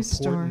most Toy important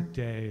store.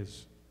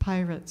 days.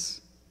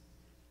 pirates,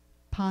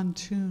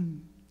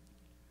 pontoon,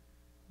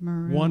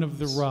 maroons, One of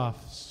the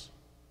roughs.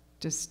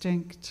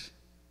 distinct,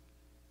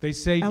 They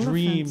say Elephants.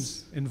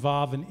 dreams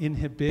involve an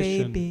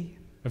inhibition Baby.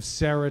 of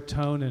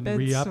serotonin Bed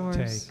reuptake.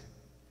 sores.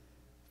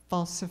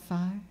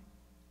 Falsify.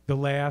 The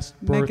last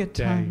birthday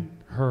Megaton.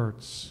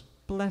 hurts.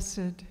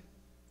 Blessed.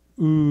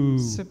 Ooh,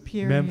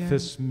 Superior.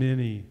 Memphis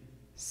Mini.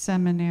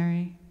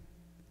 Seminary.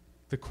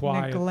 The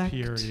quiet Neglect.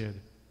 period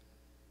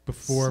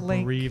before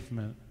Slake.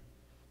 bereavement.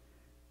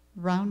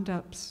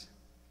 Roundups.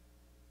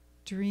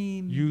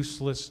 Dream.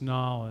 Useless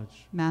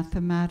knowledge.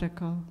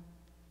 Mathematical.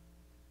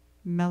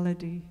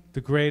 Melody.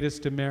 The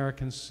greatest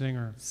American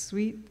singer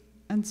Sweet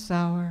and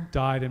sour.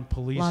 died in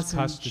police Lozenge.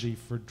 custody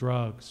for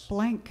drugs.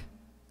 Blank.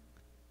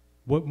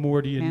 What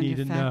more do you need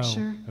to know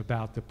Manufacture.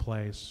 about the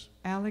place?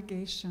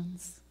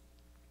 Allegations.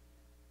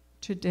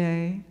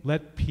 Today.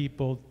 Let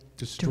people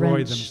destroy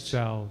Drenched.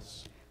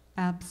 themselves.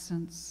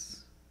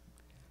 Absence.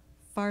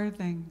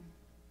 Farthing.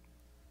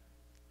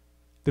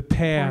 The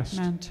past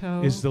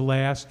Portmanteau. is the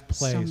last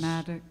place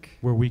Somatic.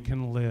 where we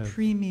can live.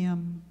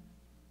 Premium.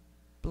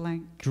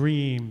 Blank.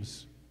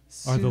 Dreams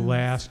are the Soothe.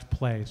 last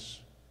place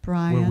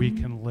Brian. where we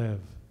can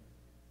live.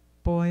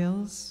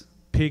 Boils.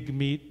 Pig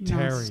meat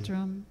Terry.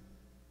 Nostrum.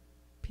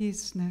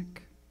 Peacenik.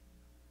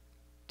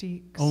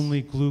 Deeks.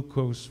 Only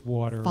glucose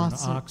water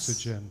Faucets. and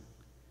oxygen.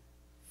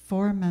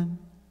 Foreman.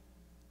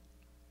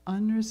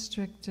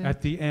 Unrestricted.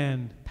 At the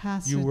end,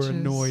 passages. you were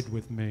annoyed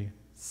with me,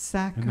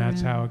 Saccharine. and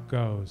that's how it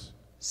goes.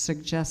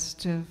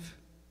 Suggestive.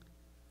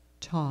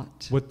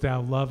 Taught. What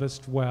thou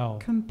lovest well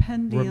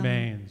Compendium.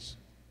 remains.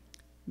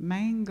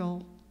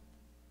 Mangle.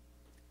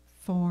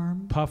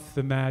 Form. Puff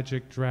the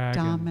magic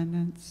dragon,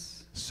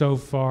 Dominance. so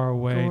far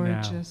away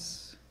now.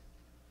 Gorgeous.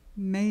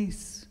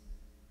 Mace.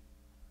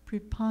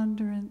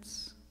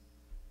 Preponderance.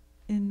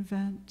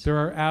 Invent. There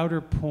are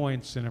outer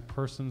points in a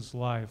person's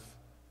life,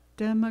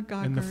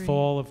 Demagoguery. and the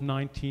fall of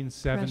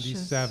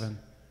 1977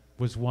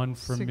 was one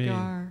for me.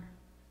 Cigar.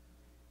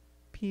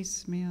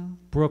 Piecemeal.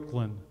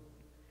 Brooklyn,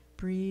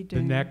 Breeding.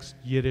 the next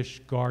Yiddish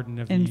Garden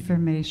of Eden.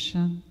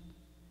 Information.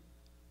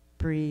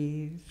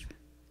 Breathe.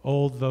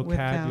 Old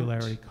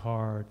vocabulary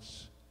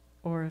cards.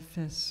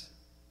 Orifice.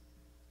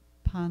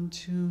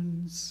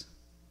 Pontoons.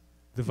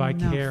 The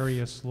Enough.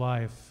 vicarious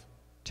life.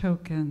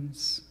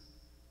 Tokens.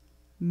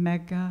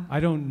 Mega. I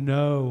don't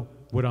know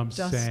what I'm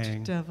Dust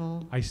saying.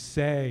 devil. I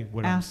say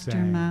what I'm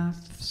saying.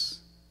 Aftermaths.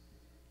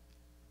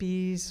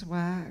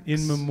 Beeswax.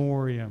 In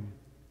memoriam,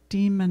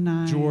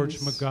 Demonize. George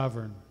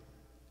McGovern.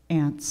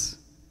 Ants.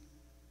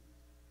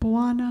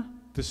 Buana.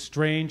 The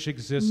strange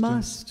existence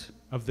Must.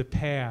 of the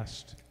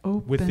past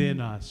Open.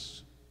 within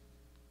us.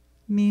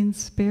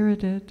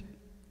 Mean-spirited.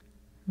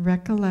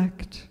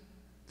 Recollect.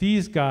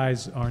 These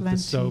guys aren't Plenty.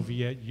 the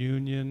Soviet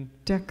Union,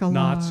 Decalogue.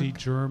 Nazi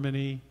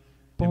Germany,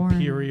 Born.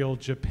 Imperial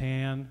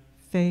Japan.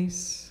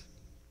 Face.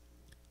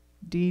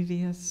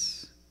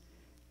 Devious.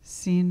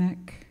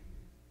 Scenic.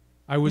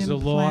 I was a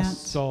Implant.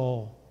 lost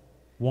soul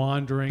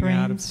wandering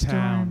out of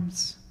town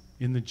Brainstorms.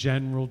 in the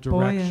general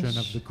direction Boyish.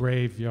 of the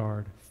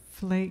graveyard.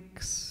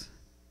 Flakes.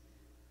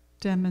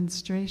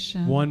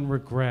 Demonstration. One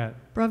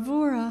regret,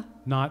 Bravura.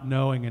 not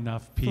knowing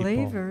enough people.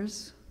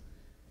 Flavors.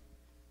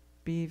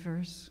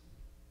 Beavers.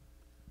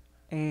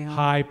 Ale.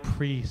 High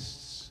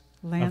priests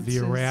Lances.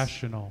 of the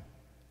irrational.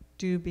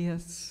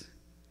 Dubious.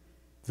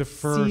 The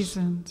first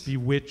Seasoned.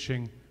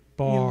 bewitching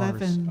bars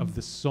 11. of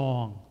the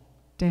song.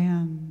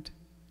 Damned.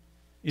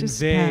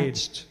 Invade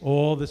Dispatched.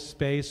 all the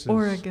spaces.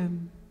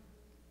 Oregon.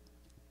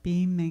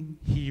 Beaming.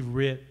 He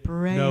writ no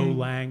Braying.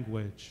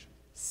 language.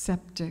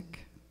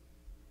 Septic.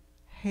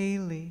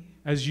 Haley.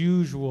 As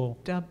usual,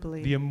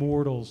 Doubly. the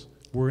immortals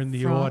were in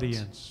the Fraught.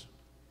 audience.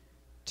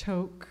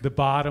 Toke. The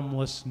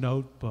bottomless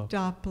notebook.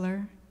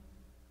 Doppler.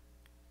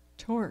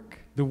 Torque.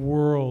 The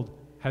world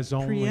has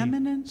only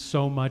Preeminent.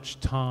 so much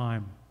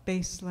time.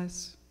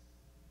 Baseless.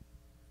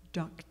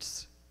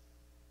 Ducts.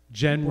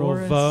 General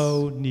Boris.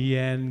 Vo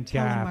Nien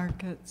Gap,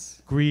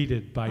 Telemarkets.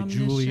 greeted by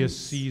Julius Omniscience.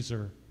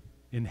 Caesar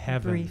in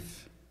heaven.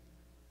 Brief.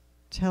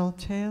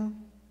 Telltale.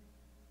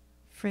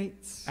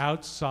 Freights.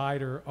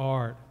 Outsider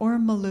art.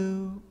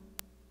 Ormolu.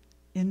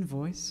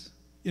 Invoice.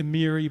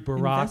 Emiri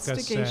Baraka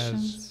says,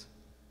 Investigations.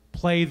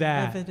 play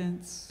that,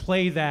 Evidence.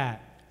 play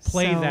that,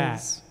 play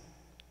Cells.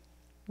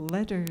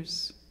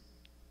 Letters.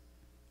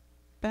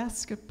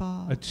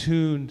 Basketball. that.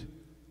 Attuned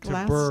to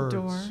Glass birds.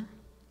 door.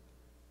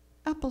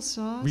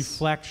 Applesauce.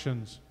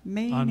 Reflections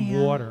Mania.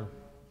 on water.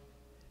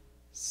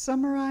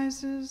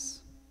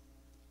 Summarizes.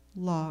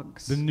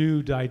 Logs. The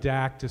new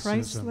didacticism.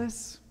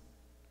 Priceless.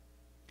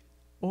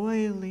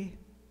 Oily.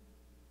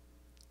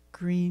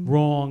 Green.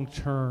 Wrong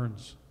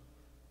turns.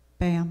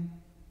 Bam.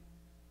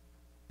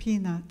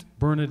 Peanut.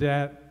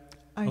 Bernadette,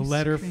 Ice a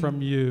letter cream.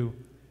 from you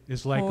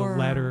is like Horror. a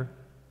letter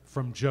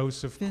from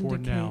Joseph Cornell.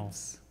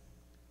 Vindicates.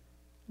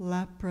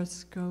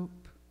 Laparoscope.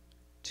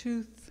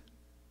 Tooth.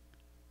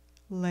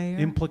 Layer.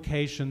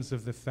 Implications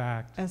of the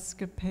fact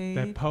Escapade.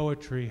 that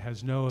poetry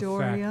has no effect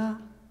Doria.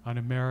 on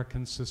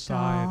American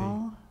society.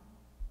 Doll.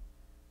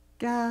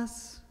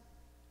 Gas.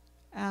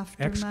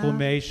 Aftermath.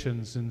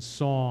 Exclamations in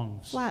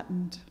songs.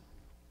 Flattened.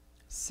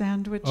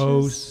 Sandwiches.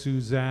 Oh,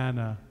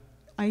 Susanna.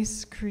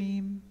 Ice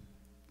cream.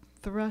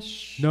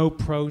 Thrush. No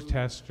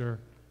protester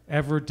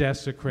ever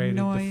desecrated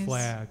the Noise.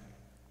 flag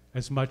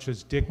as much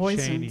as Dick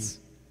Poisons.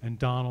 Cheney and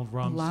Donald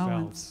Rumsfeld.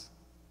 Allowance.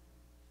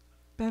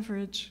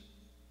 Beverage.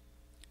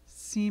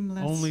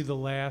 Seamless. Only the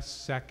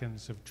last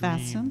seconds of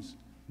Fasten. dreams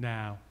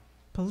now.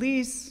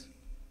 Police.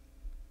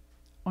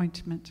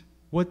 Ointment.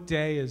 What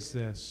day is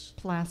this?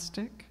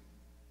 Plastic.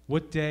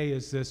 What day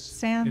is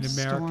this in American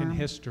Sandstorm.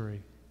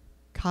 history?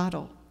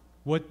 Coddle.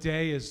 What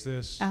day is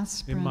this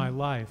Aspirin. in my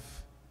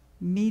life?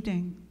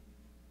 Meeting.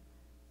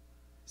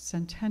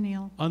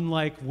 Centennial.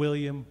 Unlike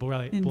William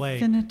Blake,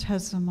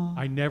 Infinitesimal.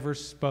 I never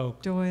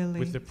spoke Doily.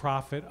 with the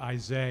prophet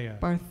Isaiah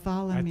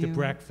Bartholomew. at the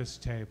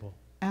breakfast table.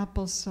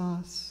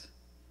 Applesauce.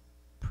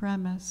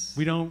 Premise.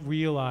 We don't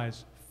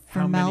realize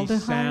how many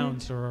Formaldehyde.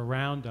 sounds are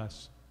around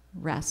us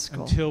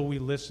Rascal. until we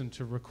listen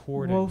to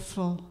recordings.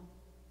 Woeful.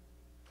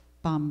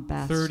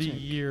 Bombastic. 30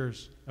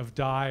 years of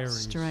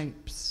diaries.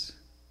 Stripes.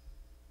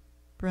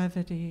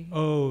 Brevity.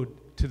 Ode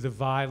to the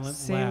violent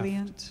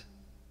Salient. left.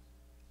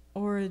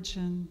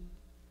 Origin.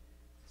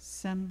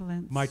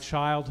 Semblance. My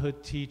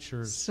childhood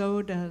teachers,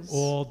 Sodas.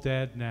 all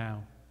dead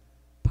now.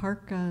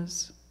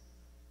 Parkas.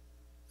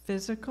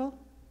 Physical.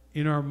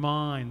 In our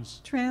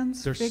minds, they're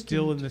Transfigured.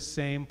 still in the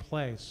same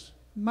place,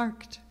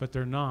 Marked. but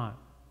they're not.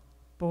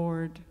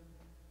 Bored.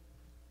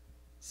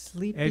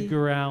 Sleepy.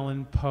 Edgar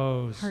Allan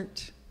Poe's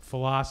Heart.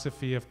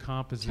 philosophy of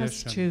composition.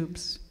 Test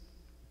tubes.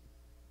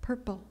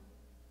 Purple.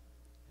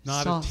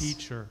 Not Sauce. a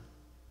teacher,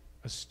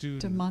 a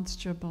student.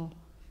 Demonstrable.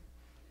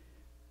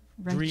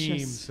 Dreams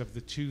Righteous. of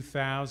the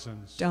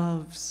 2000s.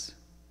 Doves.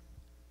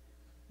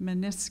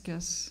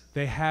 Meniscus.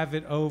 They have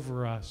it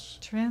over us,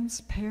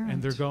 Transparent.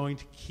 and they're going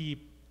to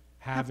keep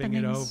having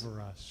it Happenings. over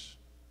us.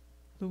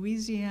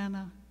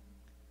 Louisiana.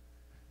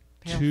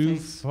 Too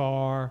Paleface.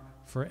 far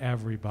for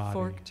everybody.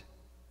 Forked.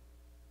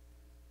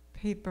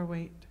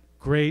 Paperweight.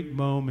 Great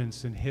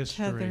moments in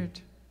history.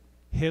 Tethered.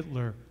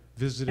 Hitler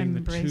visiting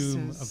the tomb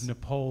Embraces. of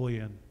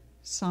Napoleon.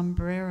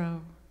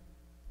 Sombrero.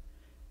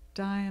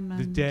 Diamond.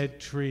 The dead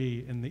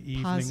tree in the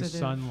evening Positive.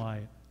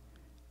 sunlight.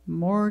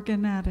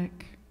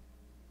 Morganatic.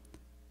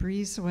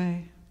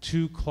 Breezeway.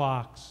 2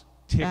 clocks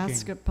ticking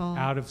Basketball.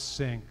 out of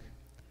sync,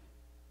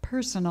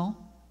 Personal.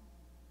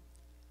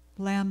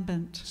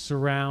 Lambent.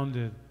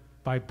 surrounded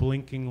by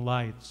blinking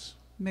lights.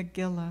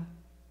 Megillah.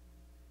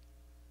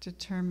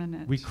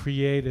 Determinate. We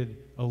created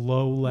a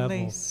low-level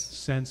Lace.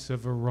 sense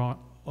of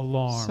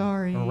alarm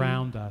Sorry.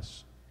 around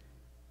us.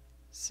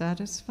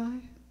 Satisfy.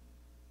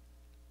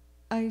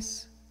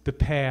 Ice. The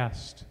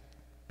past,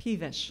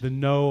 Peevish. the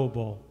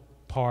knowable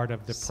part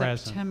of the present.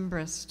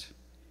 Septembrist.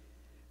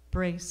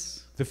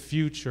 Brace. The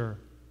future,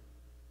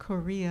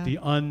 Korea. the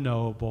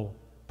unknowable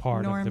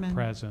part of the Norman.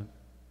 present.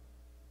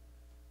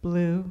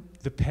 Blue.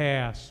 The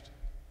past,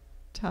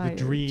 Tired.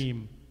 the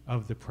dream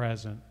of the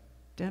present,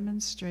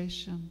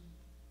 Demonstration.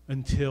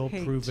 until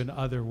Hate. proven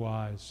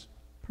otherwise.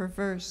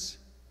 Perverse.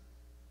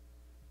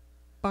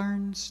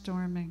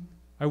 Barnstorming.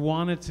 I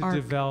wanted to Arc.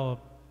 develop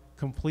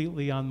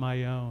completely on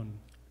my own,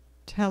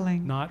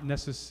 Telling. not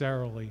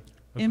necessarily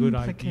a good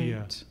idea.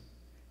 Implicate.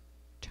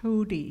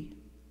 Toady.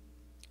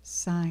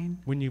 Sign.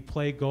 When you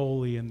play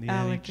goalie in the NHL,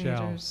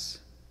 Alligators.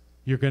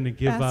 you're going to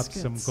give up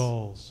some Baskets.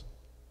 goals.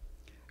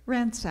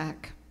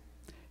 Ransack.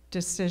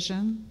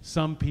 Decision.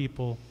 Some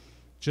people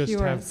just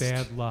Purist.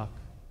 have bad luck.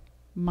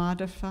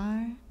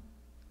 Modify.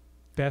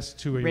 Best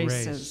to erase.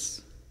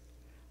 Races.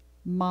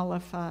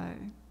 Mollify.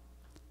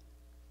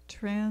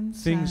 Transcend.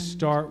 Things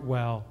start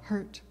well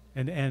Hurt.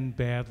 and end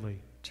badly.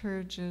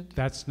 Turgid.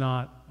 That's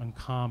not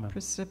uncommon.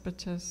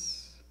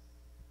 Precipitous.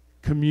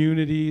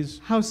 Communities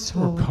or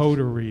Household.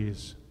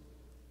 coteries.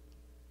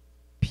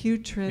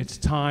 Putrid. It's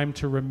time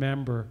to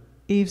remember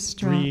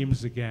Eavesdrop.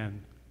 dreams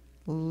again.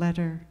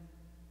 Letter.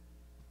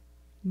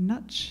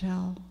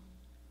 Nutshell.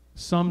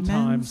 Sometimes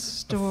Men's a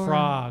store.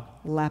 frog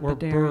or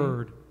Lapidary.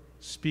 bird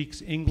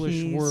speaks English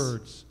Peas.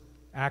 words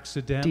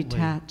accidentally.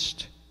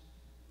 Detached.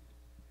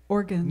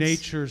 Organs.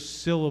 Nature's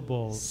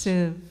syllables,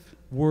 Sieve.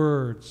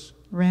 words,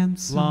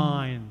 Ransom.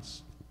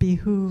 lines,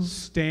 Behoove.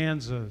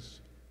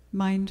 stanzas.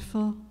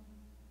 Mindful.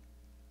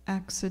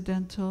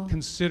 Accidental.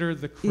 Consider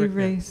the cricket.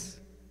 Erase.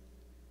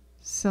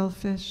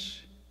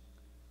 Selfish.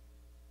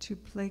 To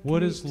placate.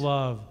 What is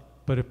love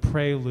but a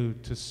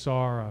prelude to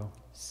sorrow?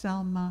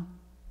 Selma.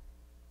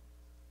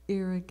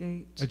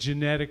 Irrigate. A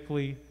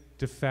genetically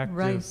defective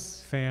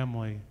Rice.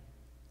 family.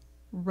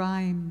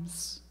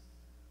 Rhymes.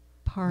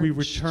 Parched. We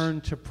return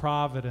to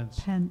Providence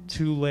Pent.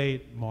 too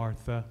late,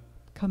 Martha,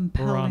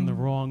 Compelling. or on the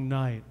wrong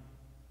night,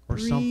 or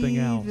something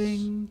else.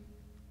 Breathing.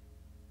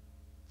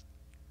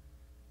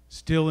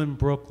 Still in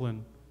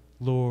Brooklyn,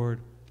 Lord,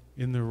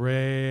 in the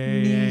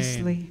rain.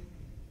 Measly.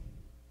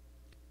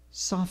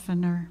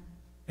 Softener.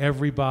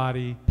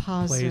 Everybody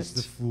plays Posit.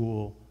 the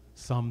fool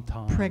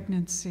sometime.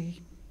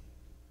 Pregnancy.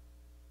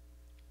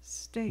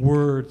 Steak.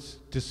 Words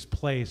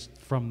displaced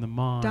from the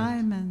mind.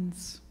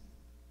 Diamonds.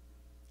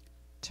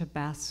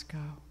 Tabasco.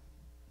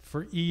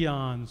 For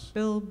eons,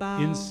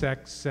 Bilbao.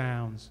 insect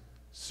sounds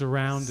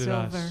surrounded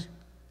us Silver.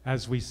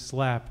 as we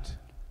slept.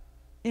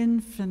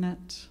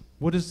 Infinite.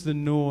 What is the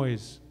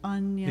noise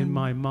Onion. in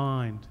my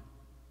mind?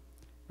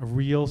 a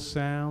real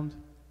sound,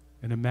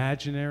 an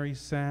imaginary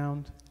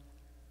sound.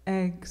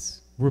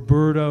 Eggs.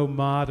 Roberto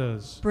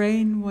Matta's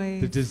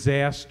Brainwave. The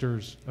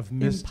Disasters of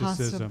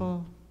Mysticism.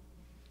 Impossible.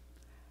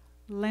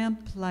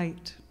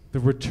 Lamplight. The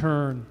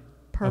Return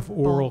of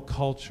Purple. Oral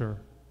Culture.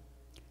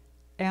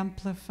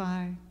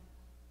 Amplify.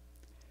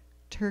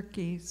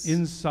 Turkeys.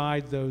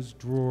 Inside those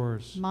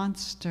drawers,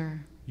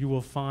 Monster. you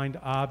will find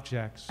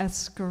objects that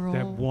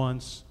Escarole.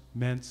 once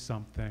meant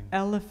something.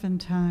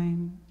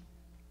 Elephantine.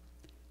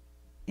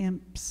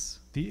 Imps.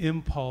 The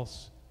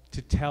impulse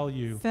to tell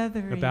you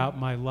Feathery. about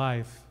my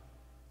life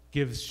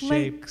gives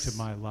Flakes. shape to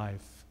my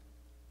life.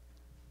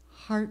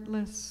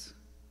 Heartless.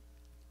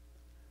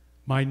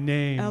 My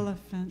name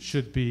Elephant.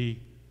 should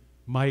be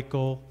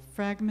Michael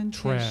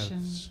Fragmentation.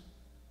 Trevs.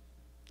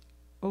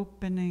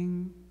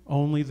 Opening.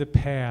 Only the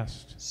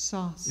past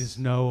Sauce. is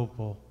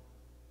knowable.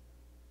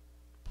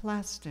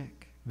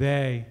 Plastic.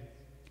 They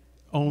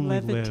only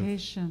live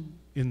Levitation.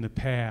 in the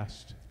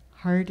past.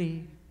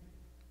 Hardy.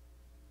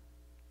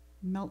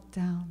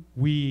 Meltdown.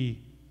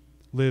 We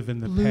live in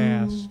the Blue.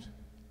 past.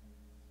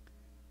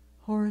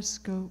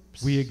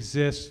 Horoscopes. We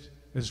exist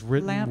as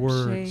written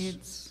words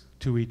Lampshades.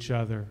 to each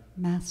other.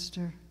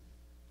 Master.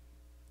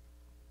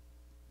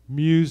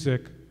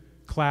 Music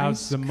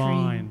clouds Ice the cream.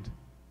 mind,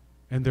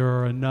 and there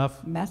are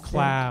enough Method.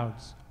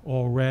 clouds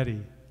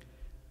already.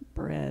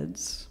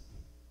 Breads.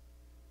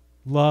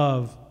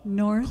 Love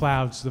North.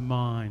 clouds the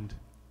mind,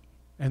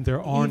 and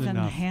there aren't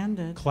enough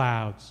Even-handed.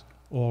 clouds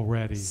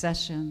already.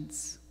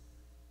 Sessions.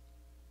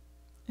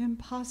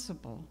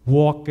 Impossible.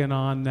 Walking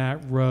on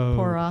that road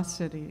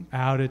Porosity.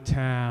 out of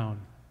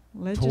town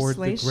toward the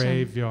Legislation.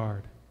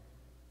 graveyard.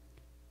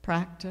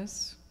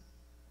 Practice.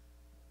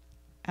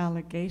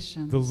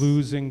 Allegations. The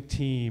losing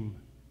team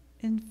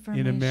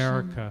Information. in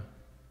America.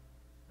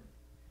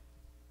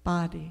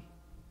 Body.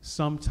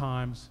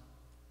 Sometimes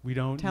we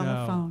don't know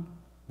Telephone.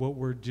 what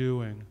we're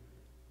doing.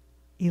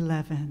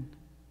 11.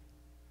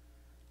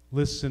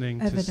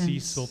 Listening Evidence. to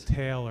Cecil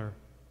Taylor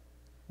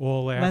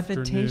all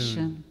afternoon.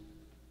 Levitation.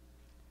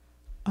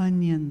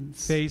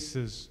 Onions.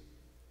 Faces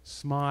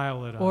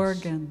smile at us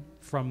Organ.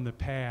 from the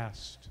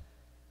past.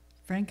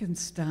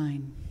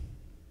 Frankenstein.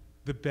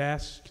 The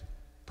best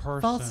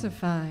person.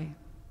 Falsify.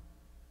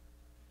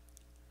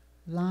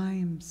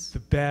 Limes. The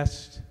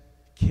best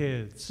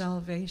kids.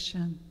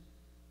 Salvation.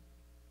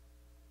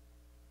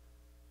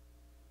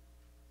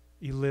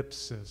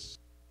 Ellipsis.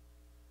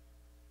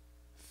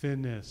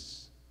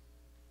 Finis.